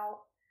about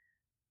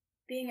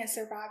being a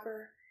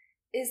survivor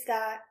is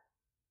that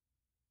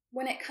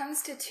when it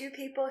comes to two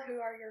people who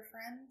are your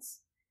friends,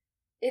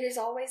 it is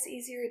always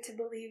easier to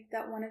believe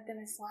that one of them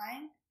is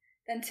lying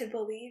than to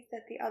believe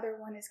that the other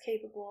one is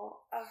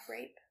capable of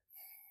rape.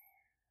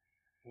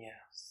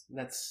 Yes,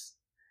 that's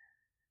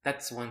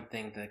that's one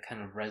thing that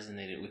kind of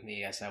resonated with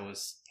me as I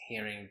was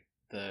hearing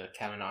the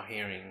Kavanaugh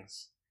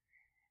hearings,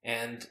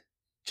 and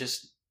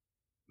just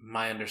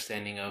my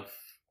understanding of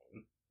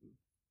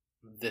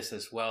this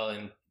as well,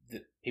 and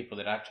the people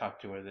that I've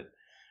talked to,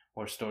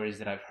 or stories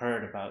that I've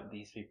heard about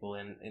these people,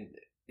 and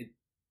it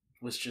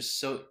was just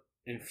so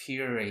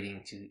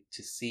infuriating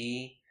to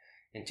see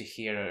and to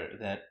hear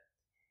that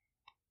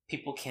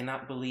people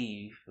cannot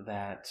believe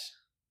that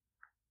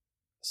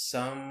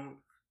some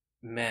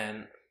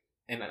men,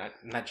 and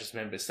not just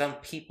men, but some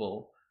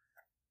people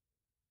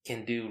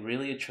can do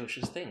really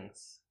atrocious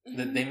things.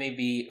 That they may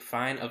be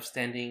fine,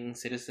 upstanding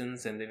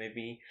citizens, and they may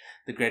be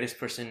the greatest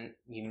person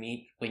you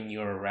meet when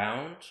you're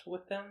around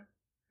with them,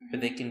 but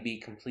they can be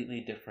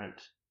completely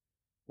different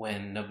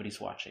when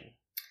nobody's watching.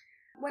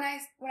 When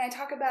I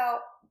talk about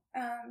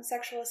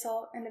sexual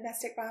assault and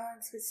domestic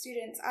violence with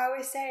students, I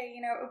always say,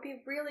 it would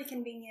be really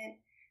convenient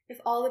if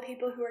all the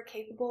people who are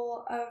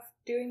capable of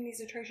doing these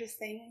atrocious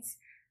things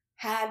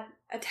had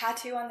a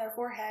tattoo on their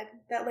forehead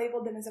that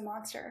labeled them as a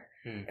monster.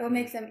 It would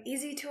make them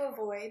easy to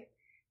avoid,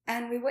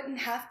 and we wouldn't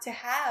have to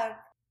have,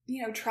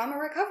 trauma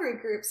recovery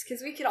groups,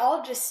 because we could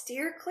all just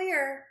steer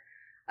clear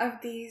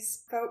of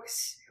these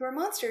folks who are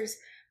monsters.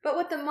 But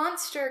what the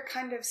monster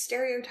kind of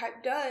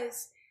stereotype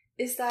does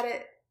is that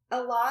it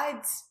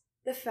elides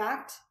the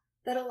fact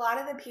that a lot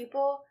of the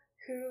people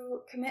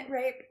who commit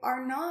rape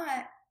are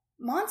not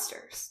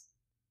monsters.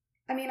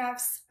 I mean,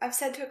 I've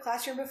said to a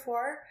classroom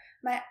before,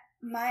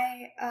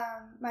 my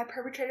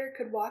perpetrator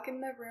could walk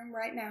in the room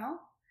right now,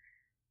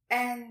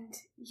 and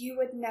you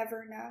would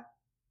never know.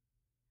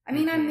 I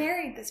mean, I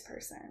married this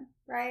person,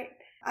 right?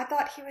 I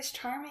thought he was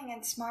charming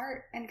and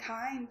smart and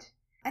kind,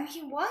 and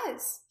he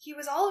was. He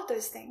was all of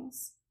those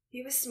things.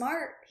 He was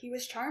smart. He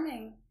was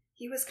charming.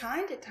 He was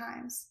kind at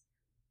times.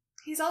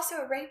 He's also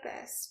a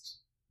rapist,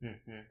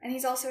 and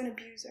he's also an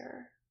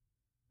abuser.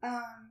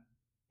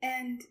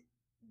 And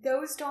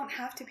those don't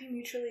have to be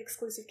mutually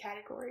exclusive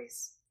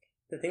categories.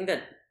 The thing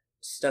that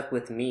stuck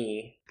with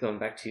me, going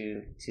back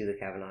to the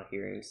Kavanaugh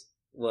hearings,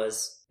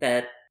 was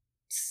that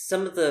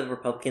some of the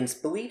Republicans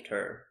believed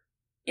her.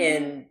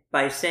 And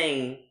by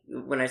saying,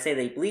 when I say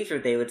they believed her,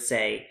 they would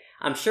say,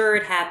 I'm sure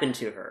it happened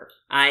to her.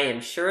 I am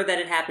sure that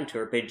it happened to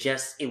her, but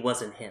it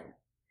wasn't him.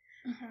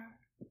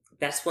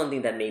 That's one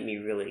thing that made me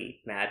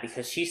really mad,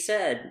 because she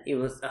said it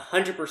was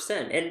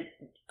 100%. And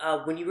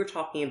when you were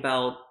talking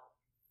about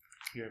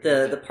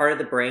the part of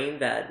the brain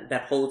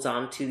that holds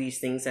on to these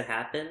things that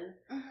happen,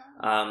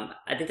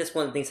 I think that's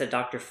one of the things that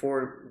Dr.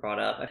 Ford brought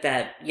up,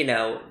 that,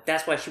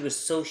 that's why she was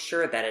so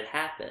sure that it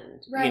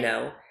happened, right.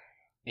 And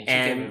she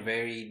gave a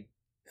very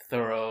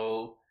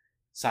thorough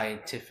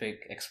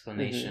scientific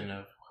explanation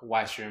of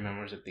why she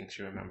remembers the things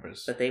she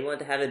remembers. But they wanted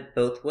to have it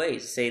both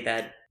ways, say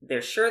that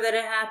they're sure that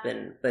it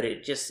happened, but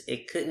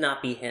it could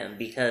not be him,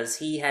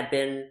 because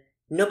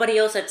nobody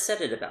else had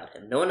said it about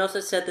him. No one else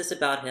had said this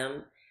about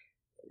him.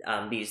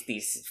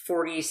 These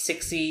 40,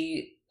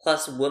 60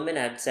 plus women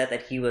had said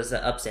that he was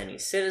an upstanding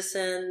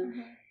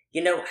citizen.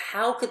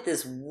 How could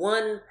this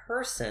one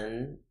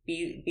person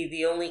be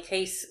the only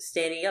case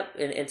standing up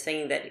and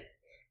saying that?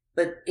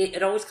 But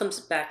it always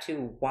comes back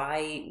to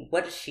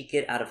what does she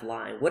get out of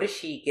line? What does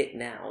she get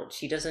now?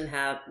 She doesn't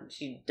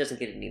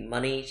get any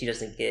money. She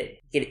doesn't get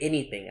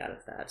anything out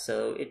of that.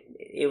 So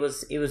it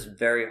was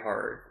very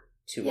hard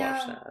to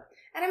watch that.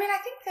 And I mean, I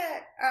think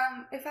that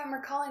if I'm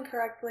recalling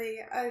correctly,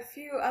 a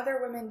few other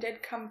women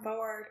did come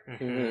forward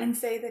and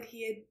say that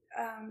he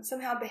had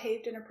somehow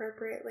behaved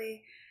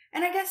inappropriately.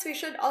 And I guess we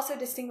should also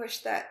distinguish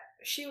that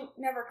she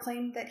never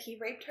claimed that he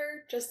raped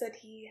her, just that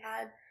he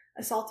had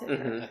assaulted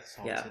her.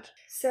 Yeah.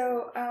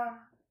 So,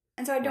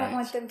 and so I don't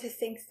want them to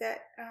think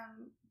that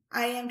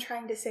I am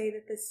trying to say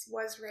that this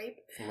was rape.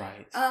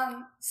 Right.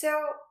 So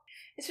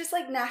it's just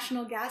like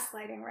national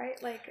gaslighting,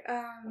 right? Like,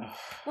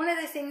 one of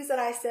the things that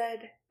I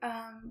said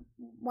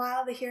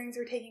while the hearings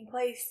were taking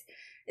place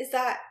is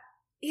that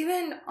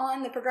even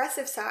on the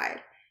progressive side,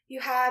 you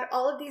had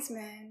all of these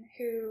men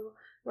who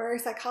were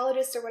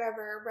psychologists or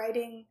whatever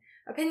writing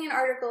opinion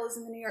articles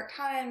in the New York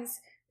Times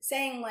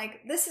saying,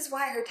 like, this is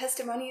why her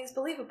testimony is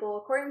believable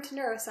according to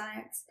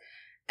neuroscience.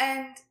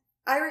 And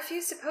I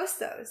refused to post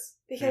those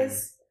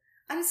because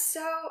I'm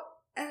so,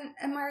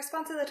 and my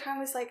response at the time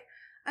was like,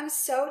 I'm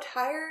so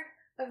tired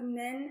of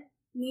men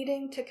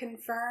needing to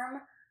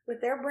confirm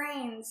with their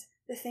brains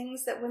the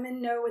things that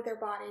women know with their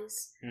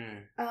bodies.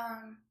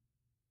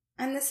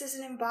 And this is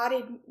an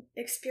embodied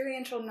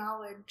experiential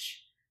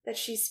knowledge that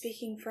she's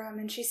speaking from,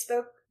 and she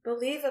spoke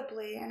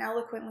believably and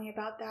eloquently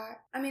about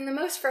that. I mean, the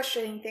most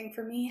frustrating thing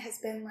for me has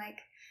been like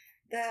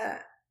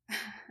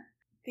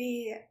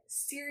the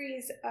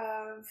series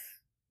of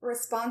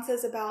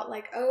responses about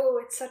like, oh,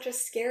 it's such a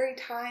scary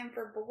time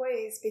for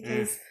boys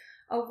because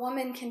a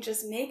woman can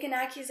just make an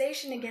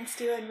accusation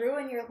against you and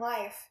ruin your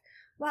life.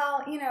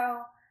 Well,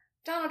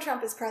 Donald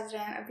Trump is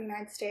president of the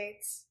United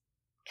States.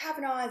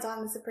 Kavanaugh is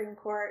on the Supreme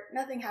Court.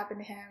 Nothing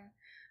happened to him.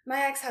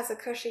 My ex has a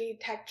cushy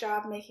tech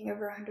job making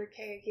over $100K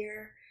a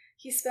year.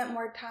 he spent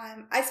more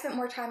time. I spent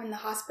more time in the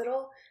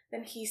hospital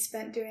than he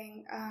spent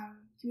doing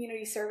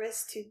community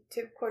service to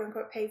quote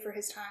unquote pay for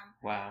his time.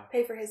 Wow.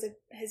 Pay for his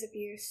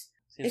abuse.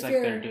 Seems like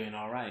they're doing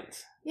all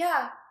right.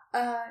 Yeah.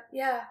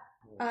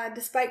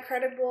 Despite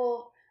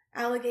credible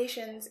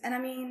allegations, and I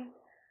mean,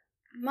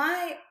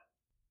 the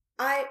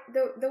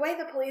way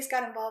the police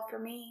got involved for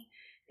me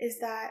is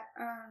that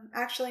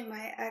actually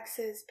my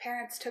ex's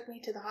parents took me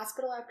to the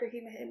hospital after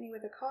he hit me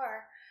with a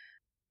car,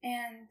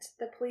 and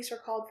the police were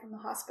called from the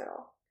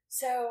hospital.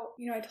 So,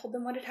 I told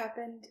them what had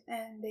happened,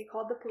 and they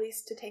called the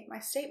police to take my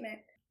statement.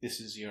 This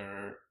is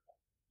your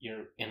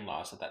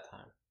in-laws at that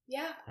time?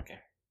 Yeah. Okay.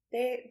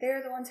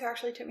 They're the ones who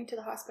actually took me to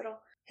the hospital.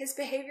 His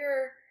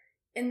behavior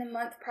in the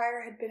month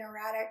prior had been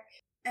erratic,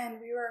 and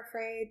we were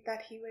afraid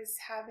that he was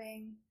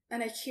having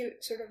an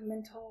acute sort of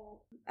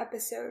mental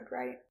episode,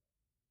 right?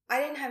 I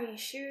didn't have any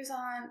shoes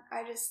on.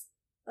 I was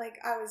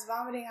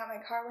vomiting out my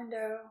car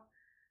window,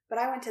 but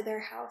I went to their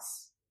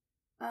house.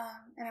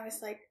 And I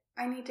was like,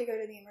 I need to go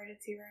to the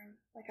emergency room.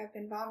 Like, I've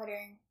been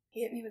vomiting.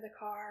 He hit me with a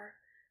car.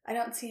 I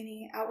don't see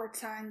any outward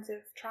signs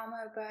of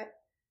trauma, but,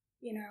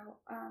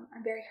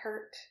 I'm very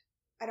hurt.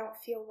 I don't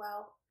feel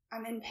well.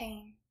 I'm in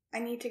pain. I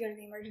need to go to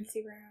the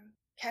emergency room.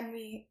 Can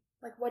we,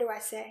 what do I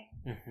say?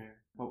 Mm-hmm.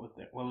 What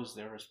was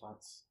their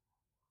response?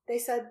 They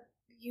said,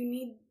 you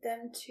need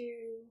them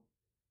to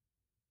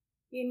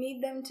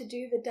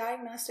do the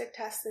diagnostic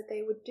test that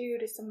they would do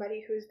to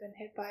somebody who's been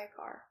hit by a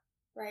car,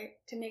 right?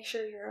 To make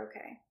sure you're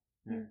okay.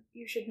 Mm.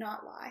 You should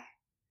not lie.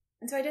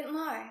 And so I didn't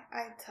lie.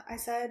 I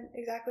said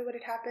exactly what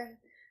had happened.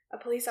 A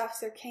police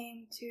officer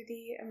came to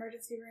the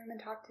emergency room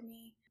and talked to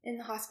me in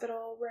the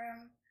hospital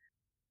room,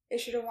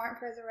 issued a warrant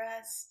for his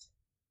arrest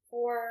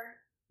for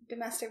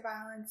domestic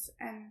violence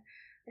and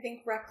I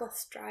think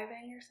reckless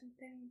driving or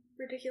something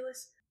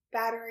ridiculous,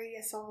 battery,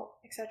 assault,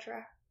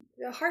 etc.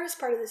 The hardest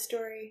part of the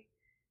story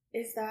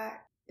is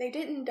that they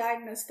didn't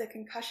diagnose the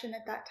concussion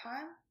at that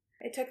time.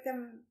 It took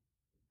them,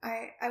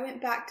 I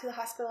went back to the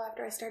hospital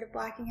after I started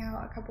blacking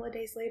out a couple of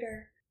days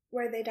later,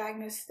 where they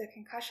diagnosed the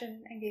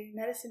concussion and gave me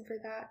medicine for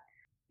that.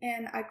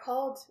 And I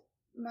called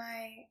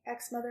my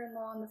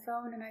ex-mother-in-law on the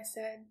phone and I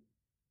said,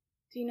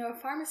 do you know a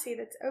pharmacy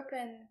that's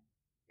open?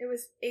 It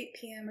was 8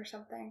 p.m. or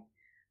something.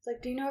 It's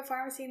like, do you know a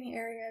pharmacy in the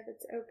area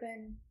that's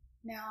open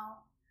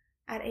now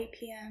at 8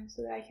 p.m.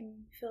 so that I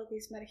can fill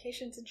these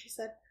medications? And she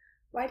said,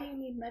 why do you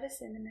need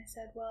medicine? And I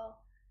said,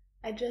 well,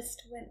 I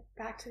just went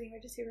back to the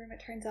emergency room.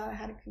 It turns out I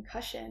had a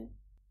concussion.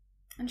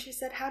 And she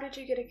said, how did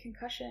you get a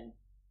concussion?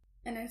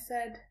 And I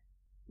said,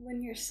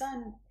 when your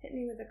son hit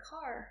me with a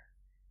car.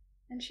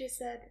 And she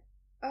said,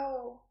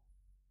 oh,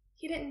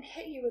 he didn't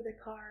hit you with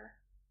a car.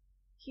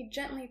 He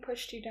gently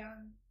pushed you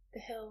down the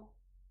hill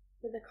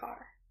with a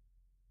car.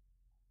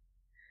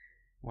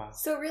 Wow.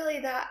 So really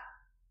that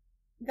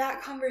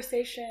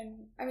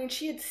conversation, I mean,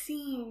 she had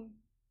seen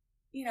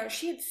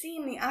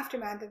the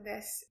aftermath of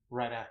this.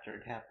 Right after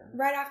it happened.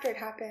 Right after it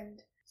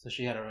happened. So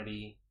she had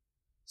already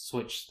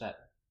flipped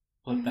that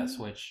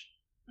switch.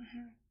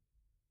 Mm-hmm.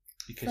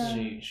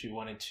 Because she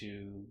wanted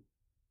to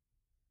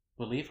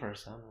believe her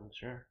son, I'm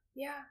sure.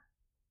 Yeah.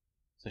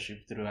 So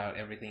she threw out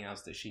everything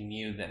else that she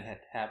knew that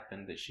had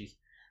happened, that she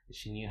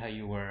knew how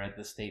you were at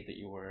the state that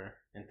you were,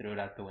 and threw it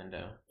out the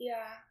window.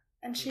 Yeah.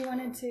 And she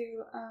wanted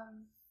to,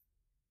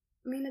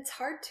 it's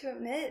hard to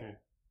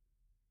admit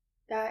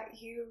that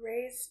you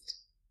raised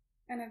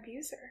an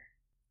abuser.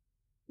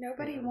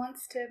 Nobody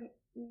wants to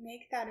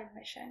make that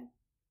admission.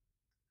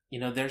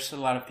 There's a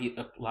lot of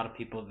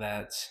people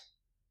that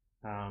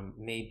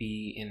may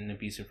be in an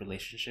abusive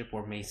relationship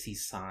or may see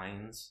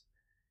signs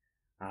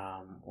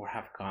or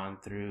have gone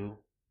through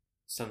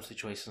some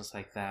situations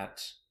like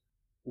that.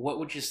 What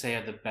would you say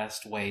are the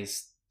best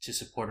ways to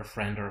support a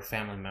friend or a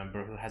family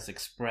member who has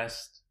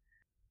expressed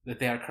that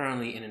they are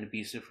currently in an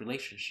abusive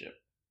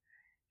relationship?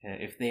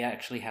 If they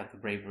actually have the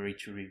bravery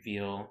to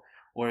reveal,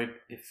 or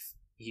if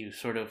you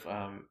sort of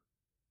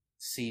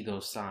see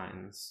those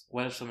signs,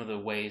 what are some of the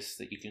ways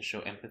that you can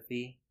show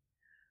empathy?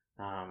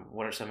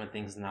 What are some of the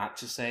things not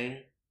to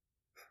say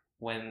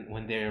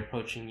when they're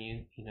approaching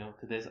you,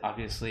 to this,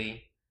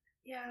 obviously?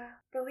 Yeah,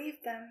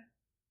 believe them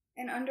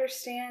and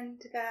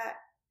understand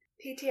that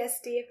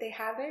PTSD, if they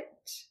have it,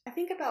 I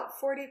think about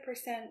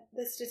 40%,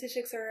 the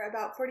statistics are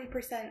about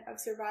 40%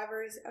 of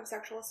survivors of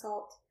sexual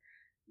assault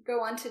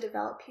go on to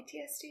develop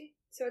PTSD.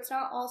 So it's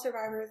not all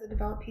survivors that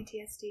develop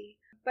PTSD,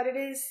 but it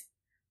is,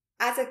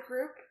 as a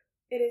group,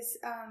 it is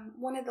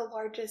one of the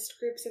largest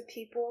groups of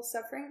people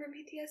suffering from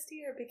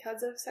PTSD or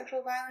because of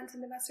sexual violence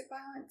and domestic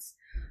violence.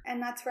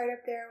 And that's right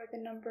up there with the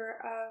number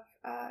of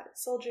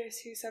soldiers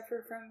who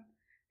suffer from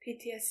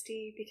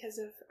PTSD because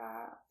of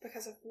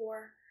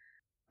war.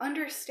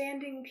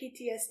 Understanding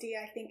PTSD,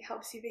 I think,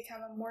 helps you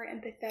become a more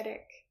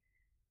empathetic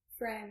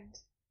friend,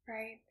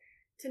 right?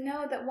 To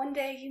know that one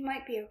day you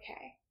might be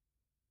okay,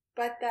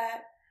 but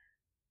that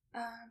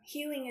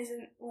healing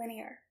isn't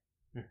linear,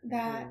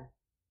 that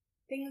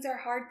things are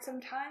hard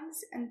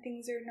sometimes and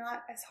things are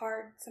not as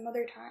hard some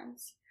other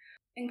times.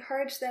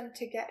 Encourage them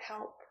to get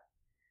help.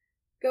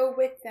 Go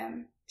with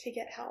them to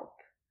get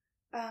help.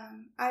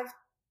 I've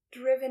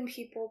driven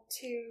people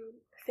to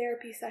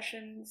therapy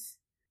sessions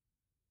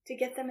to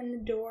get them in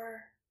the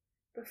door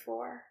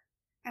before.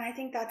 And I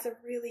think that's a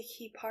really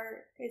key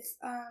part is,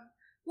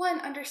 one,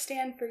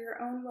 understand for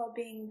your own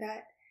well-being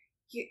that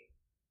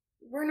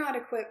we're not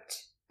equipped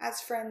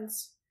as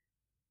friends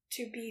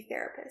to be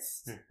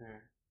therapists.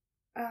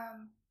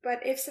 But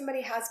if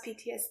somebody has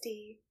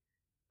PTSD,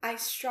 I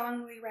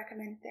strongly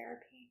recommend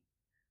therapy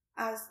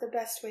as the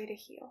best way to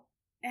heal.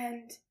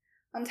 And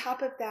on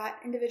top of that,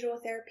 individual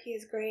therapy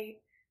is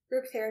great.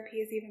 Group therapy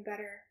is even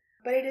better.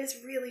 But it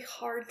is really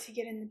hard to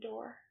get in the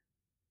door.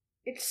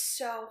 It's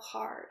so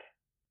hard.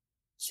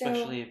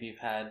 Especially if you've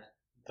had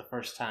the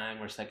first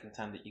time or second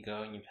time that you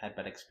go and you've had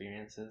bad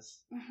experiences.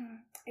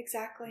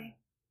 Exactly.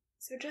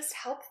 So just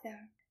help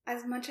them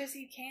as much as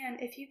you can.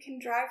 If you can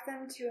drive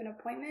them to an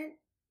appointment,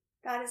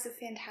 that is a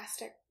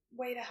fantastic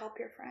way to help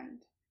your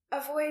friend.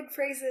 Avoid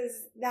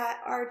phrases that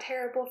are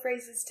terrible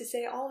phrases to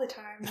say all the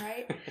time,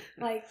 right?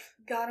 Like,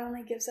 God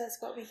only gives us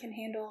what we can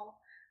handle.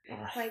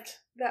 Right. Like,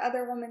 the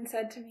other woman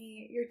said to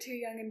me, you're too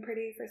young and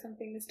pretty for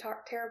something this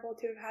terrible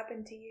to have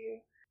happened to you.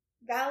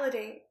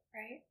 Validate,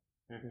 right?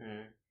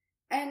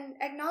 And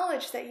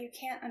acknowledge that you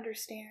can't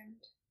understand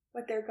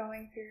what they're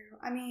going through.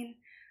 I mean,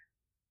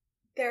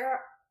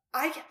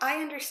 I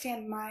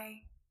understand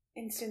my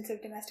instance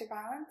of domestic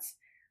violence.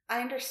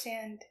 I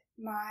understand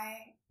my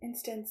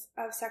instance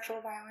of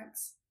sexual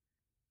violence.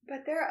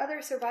 But there are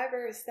other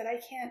survivors that I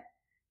can't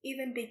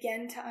even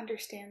begin to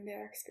understand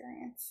their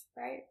experience,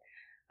 right?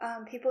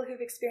 People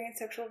who've experienced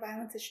sexual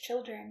violence as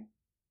children.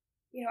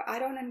 You know, I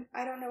don't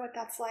know what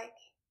that's like.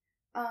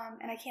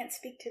 And I can't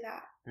speak to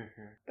that.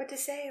 But to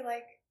say,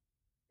 like,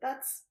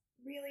 that's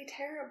really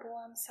terrible,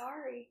 I'm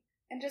sorry.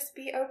 And just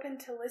be open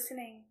to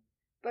listening,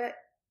 but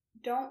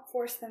don't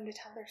force them to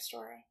tell their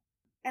story.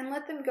 And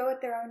let them go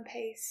at their own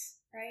pace,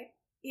 right?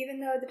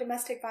 Even though the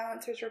domestic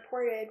violence was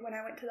reported when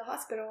I went to the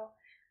hospital,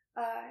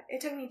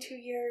 it took me 2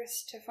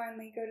 years to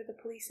finally go to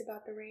the police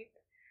about the rape.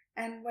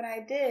 And when I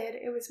did,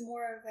 it was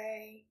more of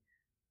a,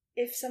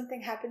 if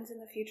something happens in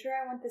the future,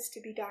 I want this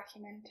to be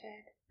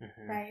documented,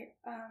 right?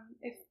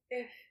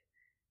 If,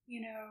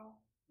 you know,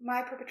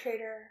 my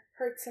perpetrator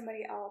hurt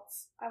somebody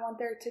else, I want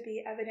there to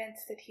be evidence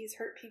that he's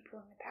hurt people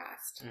in the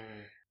past.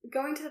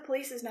 Going to the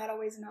police is not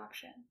always an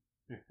option,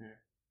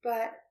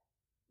 but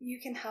you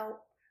can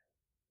help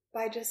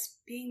by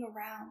just being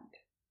around.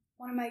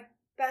 One of my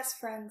best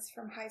friends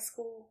from high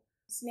school,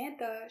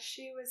 Samantha,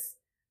 she was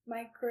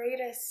my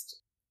greatest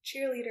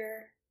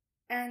cheerleader,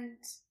 and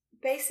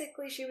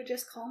basically she would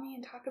just call me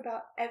and talk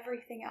about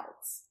everything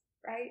else,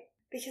 right?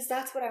 Because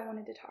that's what I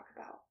wanted to talk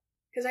about.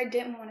 Because I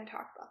didn't want to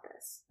talk about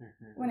this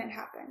when it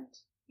happened.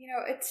 You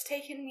know, it's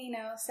taken me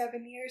now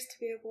 7 years to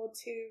be able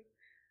to,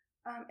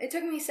 it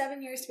took me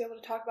 7 years to be able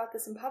to talk about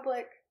this in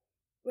public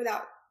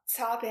without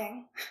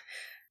sobbing.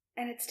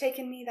 And it's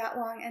taken me that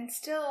long. And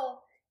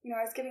still, you know,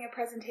 I was giving a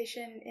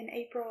presentation in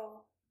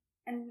April,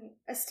 and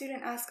a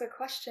student asked a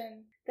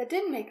question that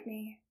did make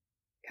me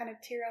kind of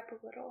tear up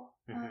a little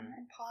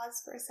and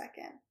pause for a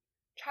second.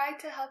 Try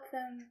to help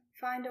them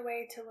find a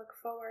way to look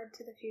forward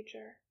to the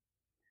future.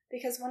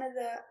 Because one of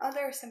the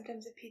other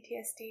symptoms of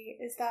PTSD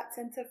is that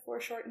sense of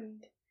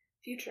foreshortened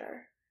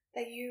future,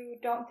 that you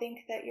don't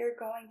think that you're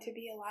going to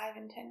be alive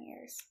in 10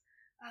 years.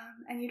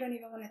 And you don't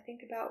even want to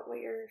think about what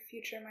your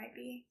future might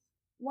be.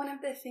 One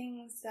of the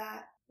things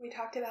that we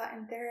talked about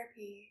in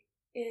therapy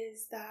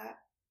is that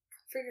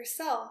for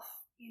yourself,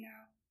 you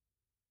know,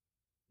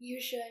 you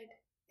should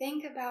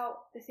think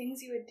about the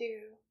things you would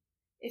do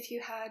if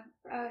you had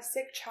a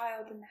sick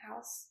child in the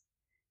house,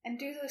 and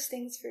do those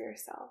things for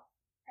yourself,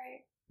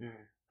 right?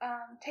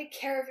 Take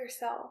care of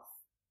yourself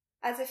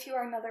as if you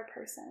are another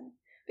person,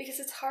 because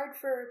it's hard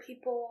for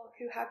people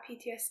who have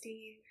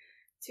PTSD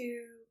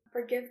to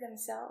forgive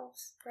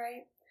themselves,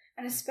 right?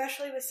 And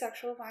especially with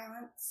sexual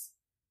violence,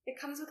 it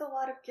comes with a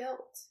lot of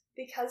guilt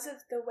because of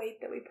the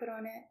weight that we put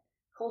on it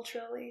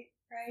culturally,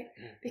 right?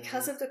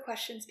 Because of the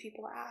questions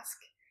people ask.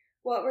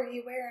 What were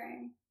you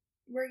wearing?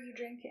 Were you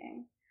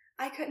drinking?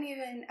 I couldn't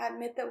even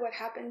admit that what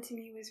happened to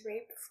me was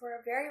rape for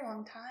a very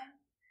long time.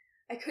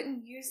 I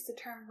couldn't use the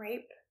term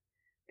rape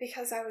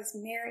because I was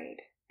married,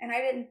 and I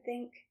didn't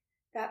think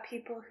that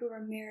people who were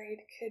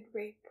married could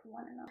rape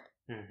one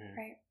another,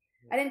 right?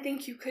 I didn't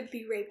think you could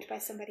be raped by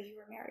somebody you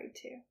were married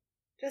to.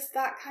 Just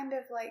that kind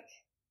of, like,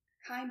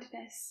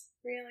 kindness,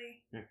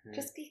 really.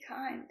 Just be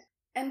kind.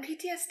 And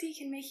PTSD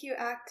can make you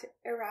act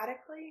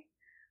erratically.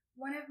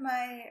 One of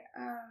my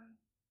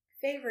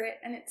favorite,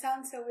 and it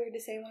sounds so weird to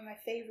say one of my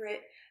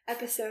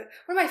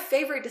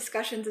favorite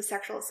discussions of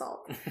sexual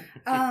assault.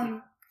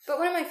 But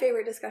one of my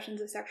favorite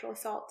discussions of sexual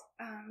assault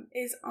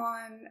is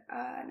on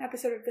an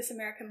episode of This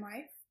American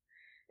Life.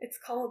 It's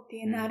called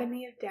The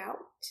Anatomy of Doubt.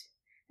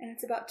 And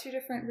it's about 2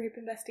 different rape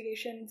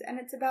investigations. And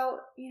it's about,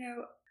 you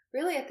know,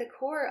 really at the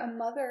core, a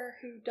mother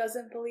who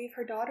doesn't believe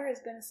her daughter has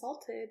been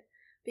assaulted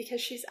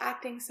because she's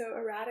acting so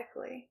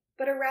erratically.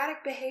 But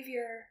erratic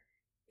behavior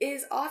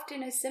is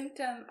often a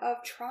symptom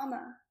of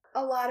trauma.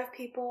 A lot of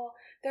people,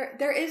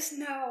 there is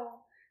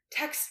no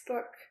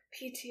textbook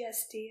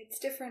PTSD. It's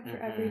different for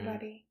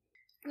everybody.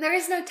 there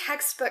is no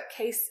textbook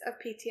case of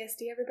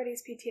PTSD.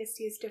 Everybody's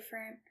PTSD is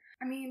different.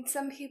 I mean,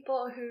 some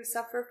people who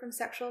suffer from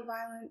sexual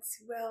violence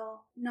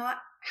will not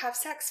have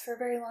sex for a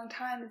very long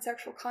time, and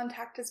sexual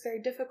contact is very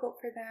difficult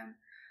for them.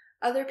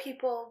 Other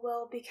people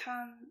will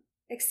become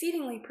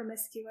exceedingly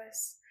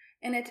promiscuous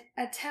in an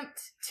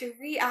attempt to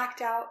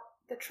react out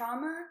the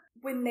trauma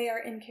when they are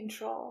in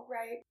control,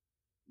 right?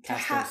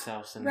 Cast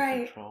themselves in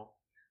right, control.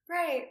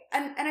 Right.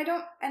 And I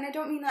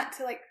don't mean that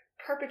to like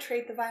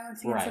perpetrate the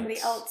violence against somebody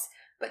else,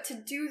 but to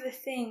do the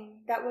thing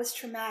that was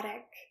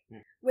traumatic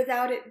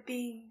without it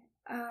being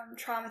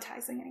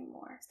traumatizing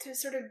anymore. To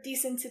sort of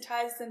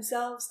desensitize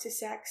themselves to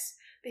sex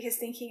because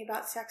thinking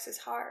about sex is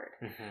hard.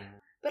 Mm-hmm.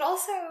 But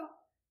also,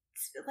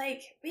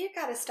 like, we've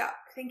got to stop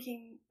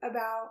thinking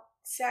about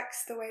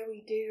sex the way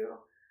we do,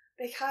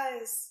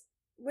 because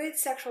with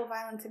sexual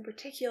violence in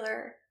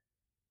particular,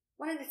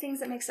 one of the things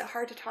that makes it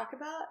hard to talk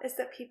about is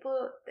that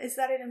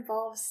it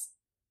involves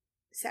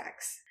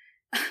sex.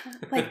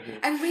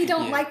 And we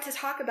don't like to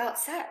talk about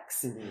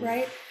sex,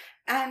 right?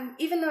 And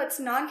even though it's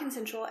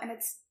non-consensual and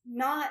it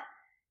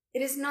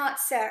is not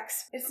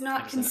sex, it's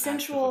not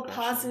consensual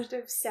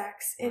positive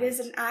sex. Right. It is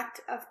an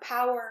act of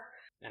power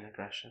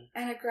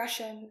and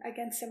aggression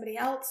against somebody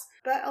else.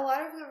 But a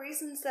lot of the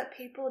reasons that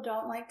people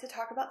don't like to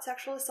talk about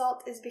sexual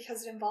assault is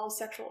because it involves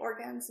sexual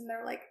organs, and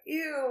they're like,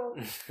 ew,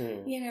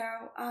 you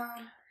know.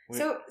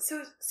 So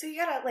you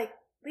gotta like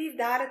leave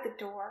that at the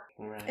door.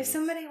 Right. If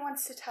somebody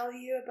wants to tell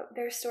you about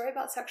their story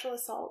about sexual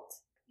assault,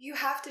 you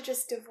have to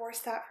just divorce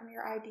that from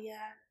your idea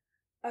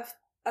of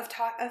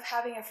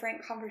having a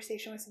frank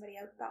conversation with somebody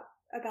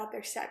about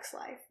their sex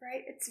life,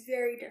 right? It's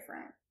very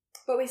different.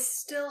 But we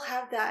still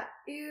have that,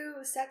 ew,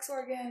 sex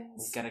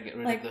organs. We gotta get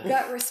rid of the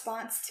gut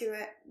response to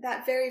it.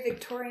 That very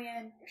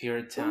Victorian.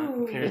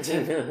 Puritan.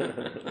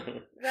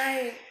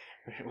 Right.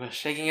 We're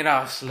shaking it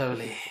off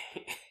slowly.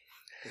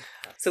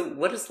 So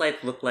what does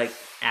life look like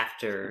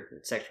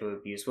after sexual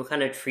abuse? What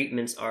kind of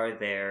treatments are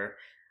there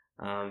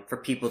for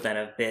people that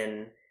have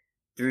been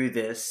through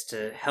this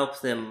to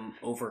help them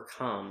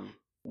overcome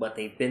what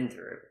they've been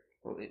through?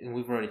 Well,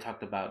 we've already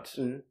talked about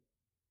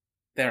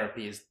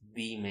therapy is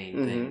the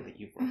main thing that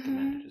you've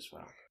recommended as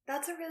well.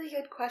 That's a really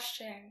good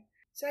question.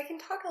 So I can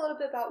talk a little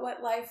bit about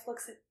what life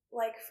looks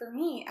like for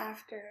me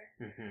after.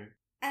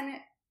 And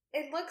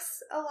it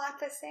looks a lot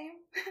the same.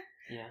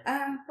 Yeah.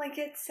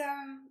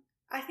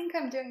 I think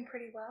I'm doing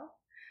pretty well.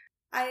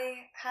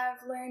 I have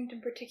learned in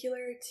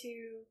particular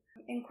to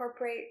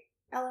incorporate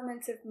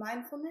elements of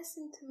mindfulness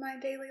into my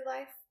daily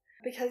life,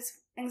 because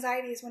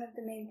anxiety is one of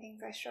the main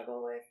things I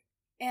struggle with.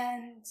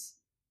 And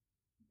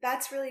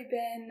that's really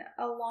been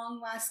a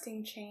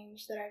long-lasting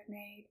change that I've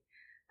made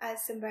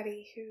as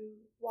somebody who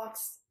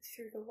walks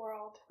through the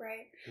world,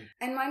 right?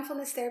 And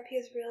mindfulness therapy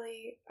is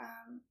really,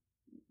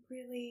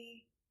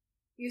 really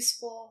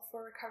useful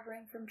for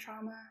recovering from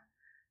trauma.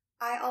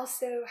 I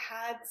also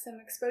had some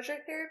exposure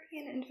therapy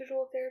and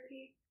individual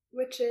therapy,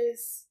 which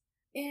is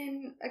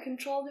in a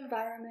controlled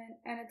environment,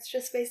 and it's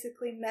just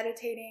basically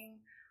meditating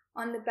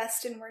on the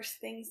best and worst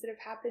things that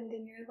have happened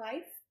in your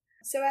life,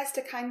 so as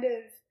to kind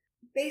of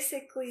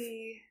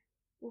basically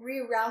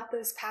reroute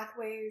those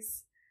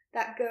pathways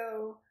that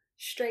go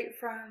straight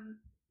from,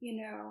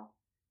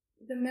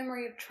 the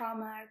memory of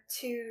trauma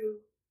to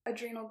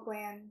adrenal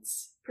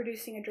glands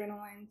producing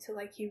adrenaline to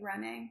like you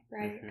running,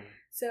 right?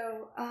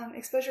 So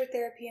exposure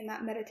therapy and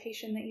that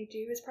meditation that you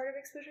do as part of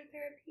exposure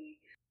therapy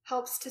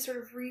helps to sort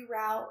of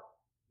reroute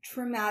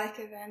traumatic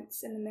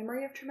events and the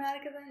memory of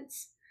traumatic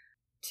events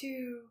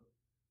to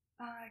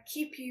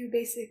keep you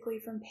basically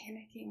from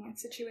panicking in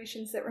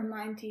situations that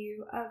remind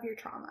you of your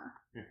trauma.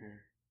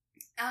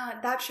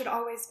 That should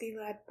always be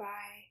led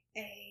by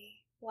a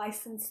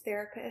licensed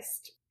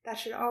therapist. That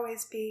should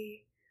always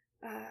be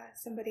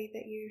somebody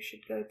that you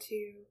should go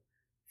to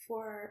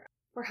for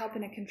help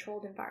in a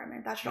controlled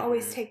environment. That should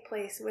always take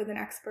place with an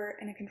expert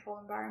in a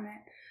controlled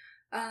environment,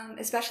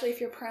 especially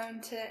if you're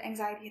prone to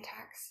anxiety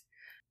attacks.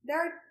 There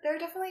are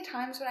definitely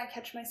times when I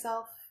catch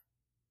myself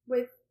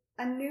with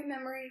a new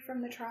memory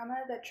from the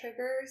trauma that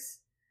triggers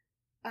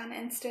an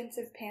instance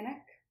of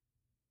panic,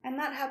 and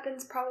that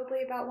happens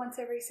probably about once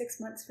every 6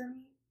 months for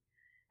me.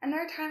 And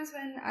there are times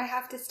when I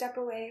have to step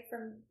away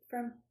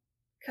from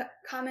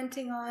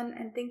commenting on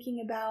and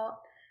thinking about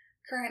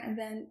current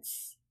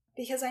events,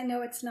 because I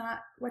know it's not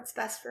what's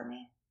best for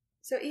me.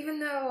 So even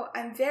though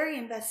I'm very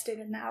invested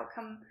in the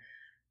outcome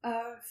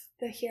of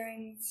the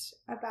hearings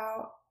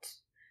about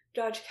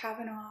Judge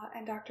Kavanaugh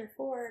and Dr.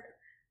 Ford,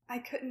 I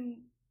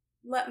couldn't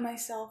let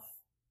myself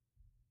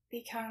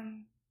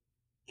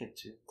get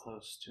too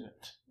close to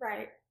it.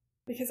 Right.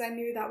 Because I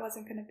knew that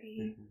wasn't going to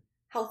be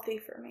healthy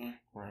for me.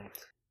 Right.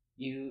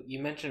 You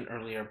mentioned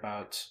earlier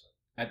about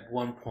at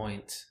one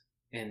point,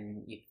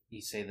 and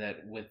you say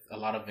that with a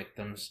lot of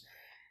victims,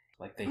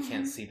 like they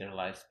can't see their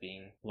lives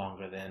being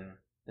longer than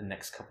the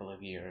next couple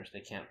of years. They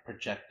can't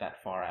project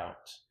that far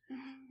out.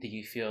 Do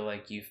you feel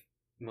like you've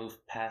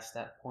moved past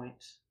that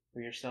point for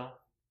yourself,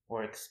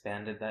 or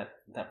expanded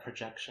that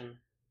projection?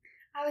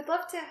 I would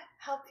love to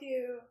help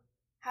you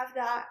have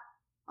that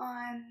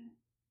on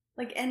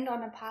like end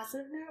on a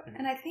positive note. Mhm.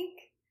 And I think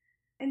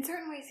in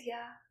certain ways,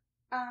 yeah.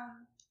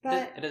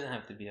 But It doesn't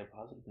have to be a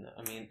positive note.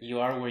 I mean, you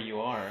are where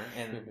you are,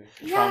 and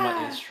Yeah.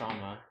 trauma is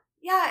trauma.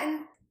 yeah,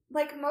 and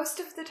like most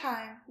of the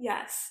time,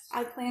 yes,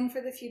 I plan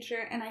for the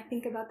future and I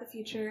think about the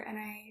future and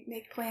I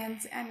make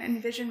plans and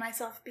envision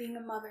myself being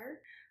a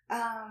mother.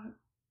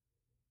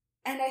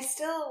 And I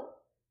still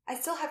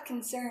have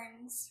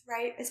concerns,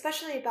 right?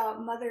 Especially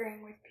about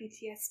mothering with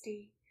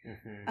PTSD.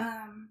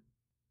 Mm-hmm.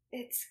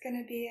 It's going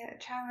to be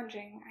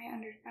challenging.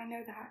 I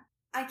know that.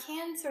 I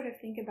can sort of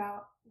think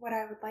about what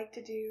I would like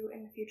to do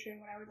in the future and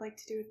what I would like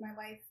to do with my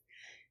life.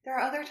 There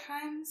are other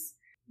times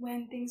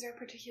when things are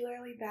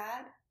particularly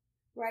bad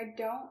where I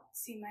don't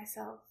see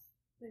myself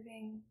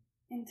living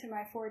into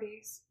my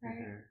 40s, right?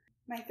 Mm-hmm.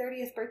 My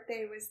 30th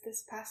birthday was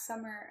this past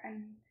summer,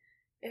 and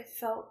it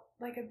felt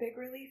like a big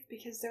relief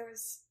because there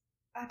was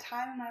a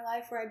time in my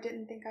life where I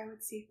didn't think I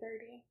would see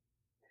 30.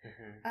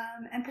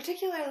 Mm-hmm. And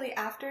particularly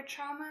after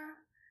trauma,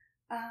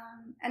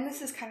 and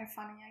this is kind of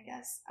funny, I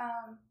guess,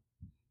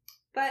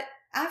 but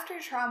after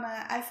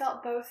trauma, I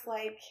felt both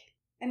like,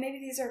 and maybe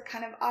these are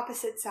kind of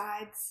opposite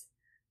sides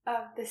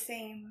of the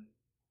same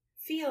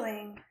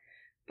feeling,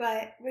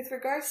 but with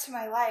regards to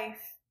my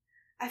life,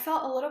 I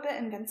felt a little bit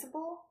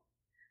invincible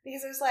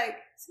because it was like,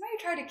 somebody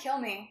tried to kill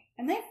me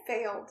and they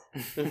failed.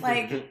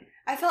 Like,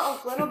 I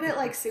felt a little bit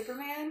like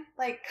Superman,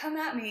 like, come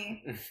at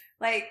me.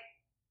 Like,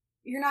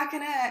 you're not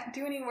gonna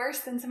do any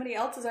worse than somebody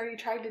else has already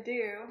tried to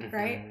do,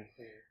 right?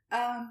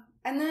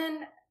 And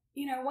then,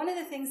 you know, one of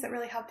the things that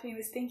really helped me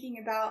was thinking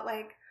about,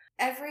 like,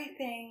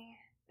 everything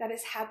that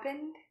has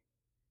happened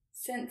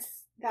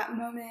since that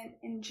moment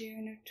in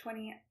June of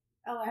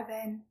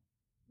 2011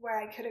 where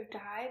I could have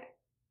died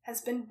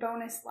has been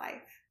bonus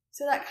life.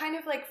 So that kind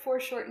of, like,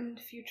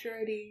 foreshortened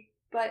futurity,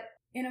 but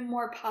in a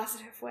more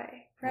positive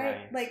way,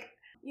 right? Like,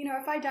 you know,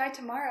 if I die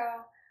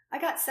tomorrow, I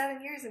got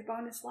 7 years of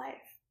bonus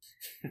life.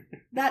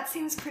 That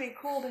seems pretty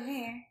cool to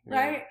me,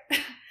 right? Yeah.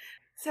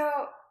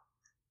 So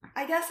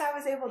I guess I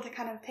was able to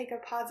kind of take a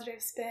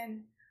positive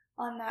spin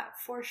on that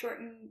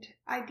foreshortened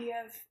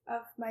idea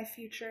of my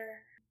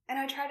future. And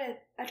I try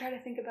to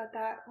think about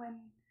that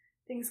when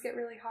things get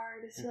really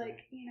hard. It's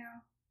like, you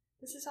know,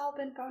 this has all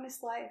been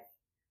bonus life.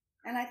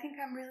 And I think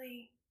I'm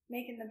really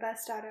making the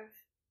best out of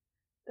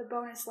the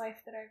bonus life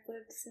that I've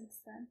lived since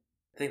then.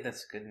 I think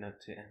that's a good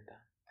note to end on.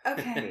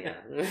 Okay.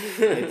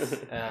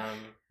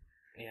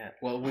 Yeah.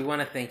 Well, we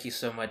want to thank you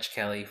so much,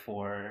 Kelly,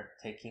 for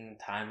taking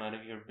time out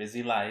of your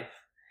busy life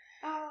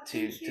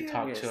to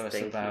talk to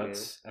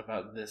us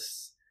about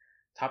this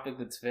topic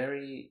that's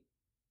very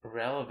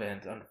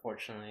relevant,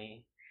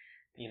 unfortunately.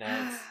 You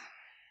know, it's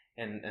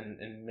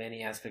in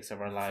many aspects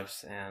of our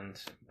lives,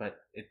 but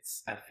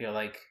it's, I feel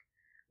like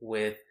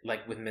with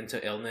mental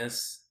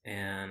illness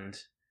and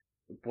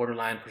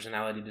borderline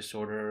personality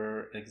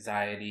disorder,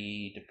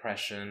 anxiety,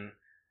 depression,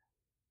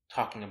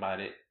 talking about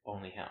it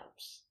only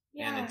helps.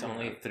 Yeah. And it's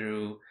only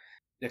through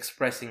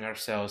expressing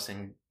ourselves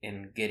and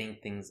getting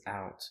things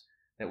out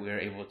that we are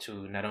able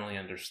to not only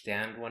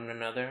understand one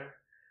another,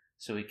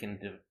 so we can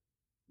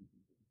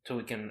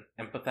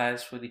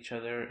empathize with each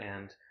other,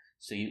 and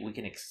so we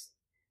can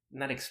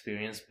not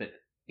experience, but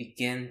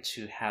begin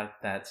to have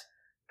that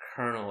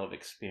kernel of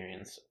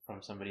experience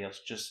from somebody else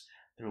just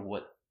through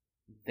what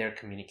they're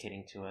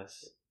communicating to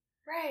us.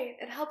 Right.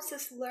 It helps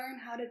us learn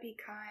how to be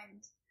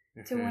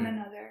kind to one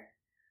another.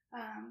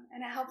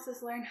 And it helps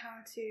us learn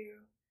how to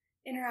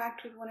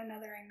interact with one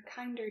another in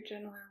kinder,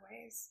 gentler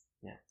ways.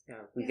 Yeah.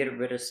 We get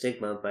rid of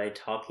stigma by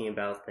talking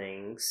about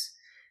things.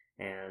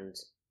 And,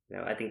 you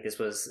know, I think this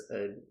was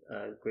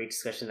a great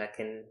discussion that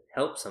can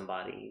help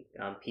somebody.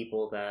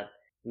 People that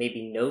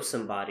maybe know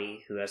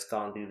somebody who has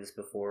gone through this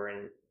before,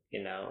 and,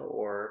 you know,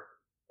 or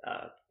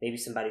maybe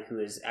somebody who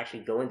is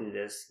actually going through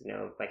this, you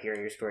know, by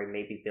hearing your story,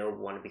 maybe they'll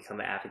want to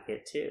become an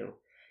advocate too.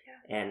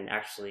 And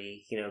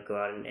actually, you know, go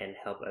out and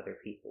help other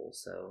people.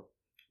 So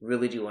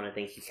really do want to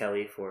thank you,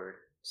 Kelly, for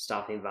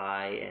stopping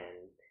by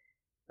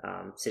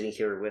and sitting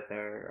here with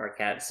our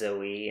cat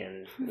Zoe,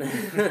 and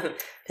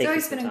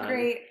Zoe's been a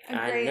great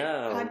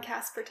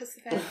podcast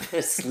participant.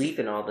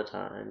 Sleeping all the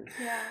time.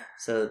 Yeah.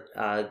 So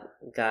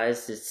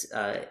guys, it's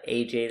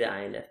AJ the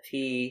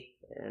INFP,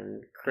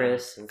 and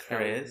Chris and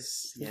Kelly.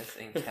 Yes,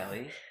 and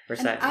Kelly.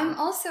 And I'm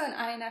also an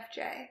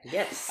INFJ.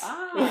 Yes.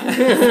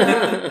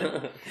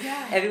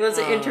 Yeah. Everyone's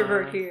an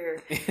introvert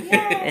here.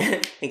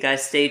 Yay. And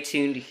guys, stay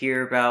tuned to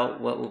hear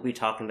about what we'll be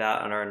talking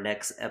about on our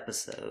next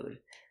episode.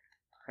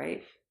 All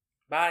right.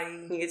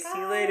 Bye. We can see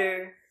you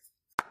later.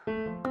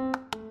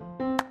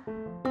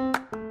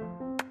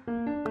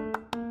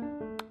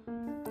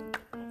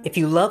 If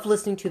you love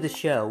listening to the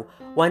show,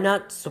 why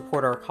not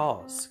support our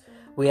cause?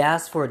 We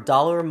ask for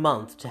 $1 a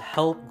month to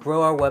help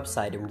grow our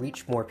website and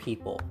reach more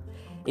people.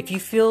 If you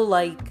feel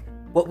like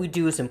what we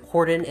do is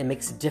important and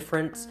makes a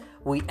difference,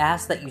 we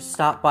ask that you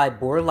stop by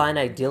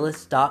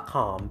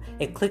borderlineidealist.com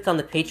and click on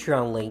the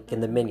Patreon link in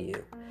the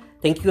menu.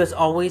 Thank you as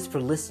always for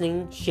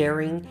listening,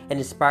 sharing, and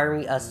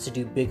inspiring us to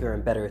do bigger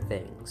and better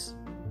things.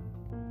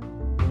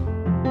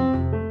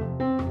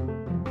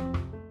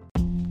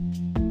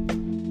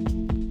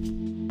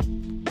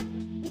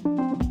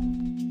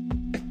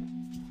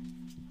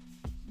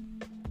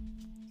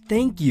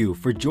 thank you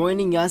for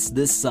joining us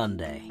this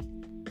Sunday.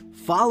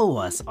 Follow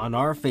us on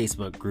our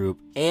Facebook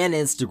group and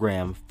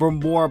Instagram for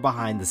more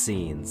behind the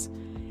scenes.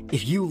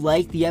 If you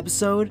liked the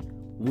episode,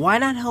 why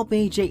not help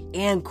AJ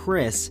and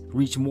Chris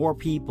reach more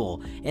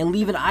people and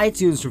leave an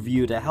iTunes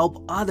review to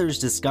help others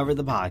discover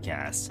the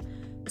podcast?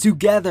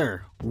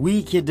 Together,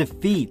 we can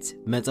defeat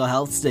mental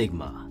health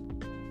stigma.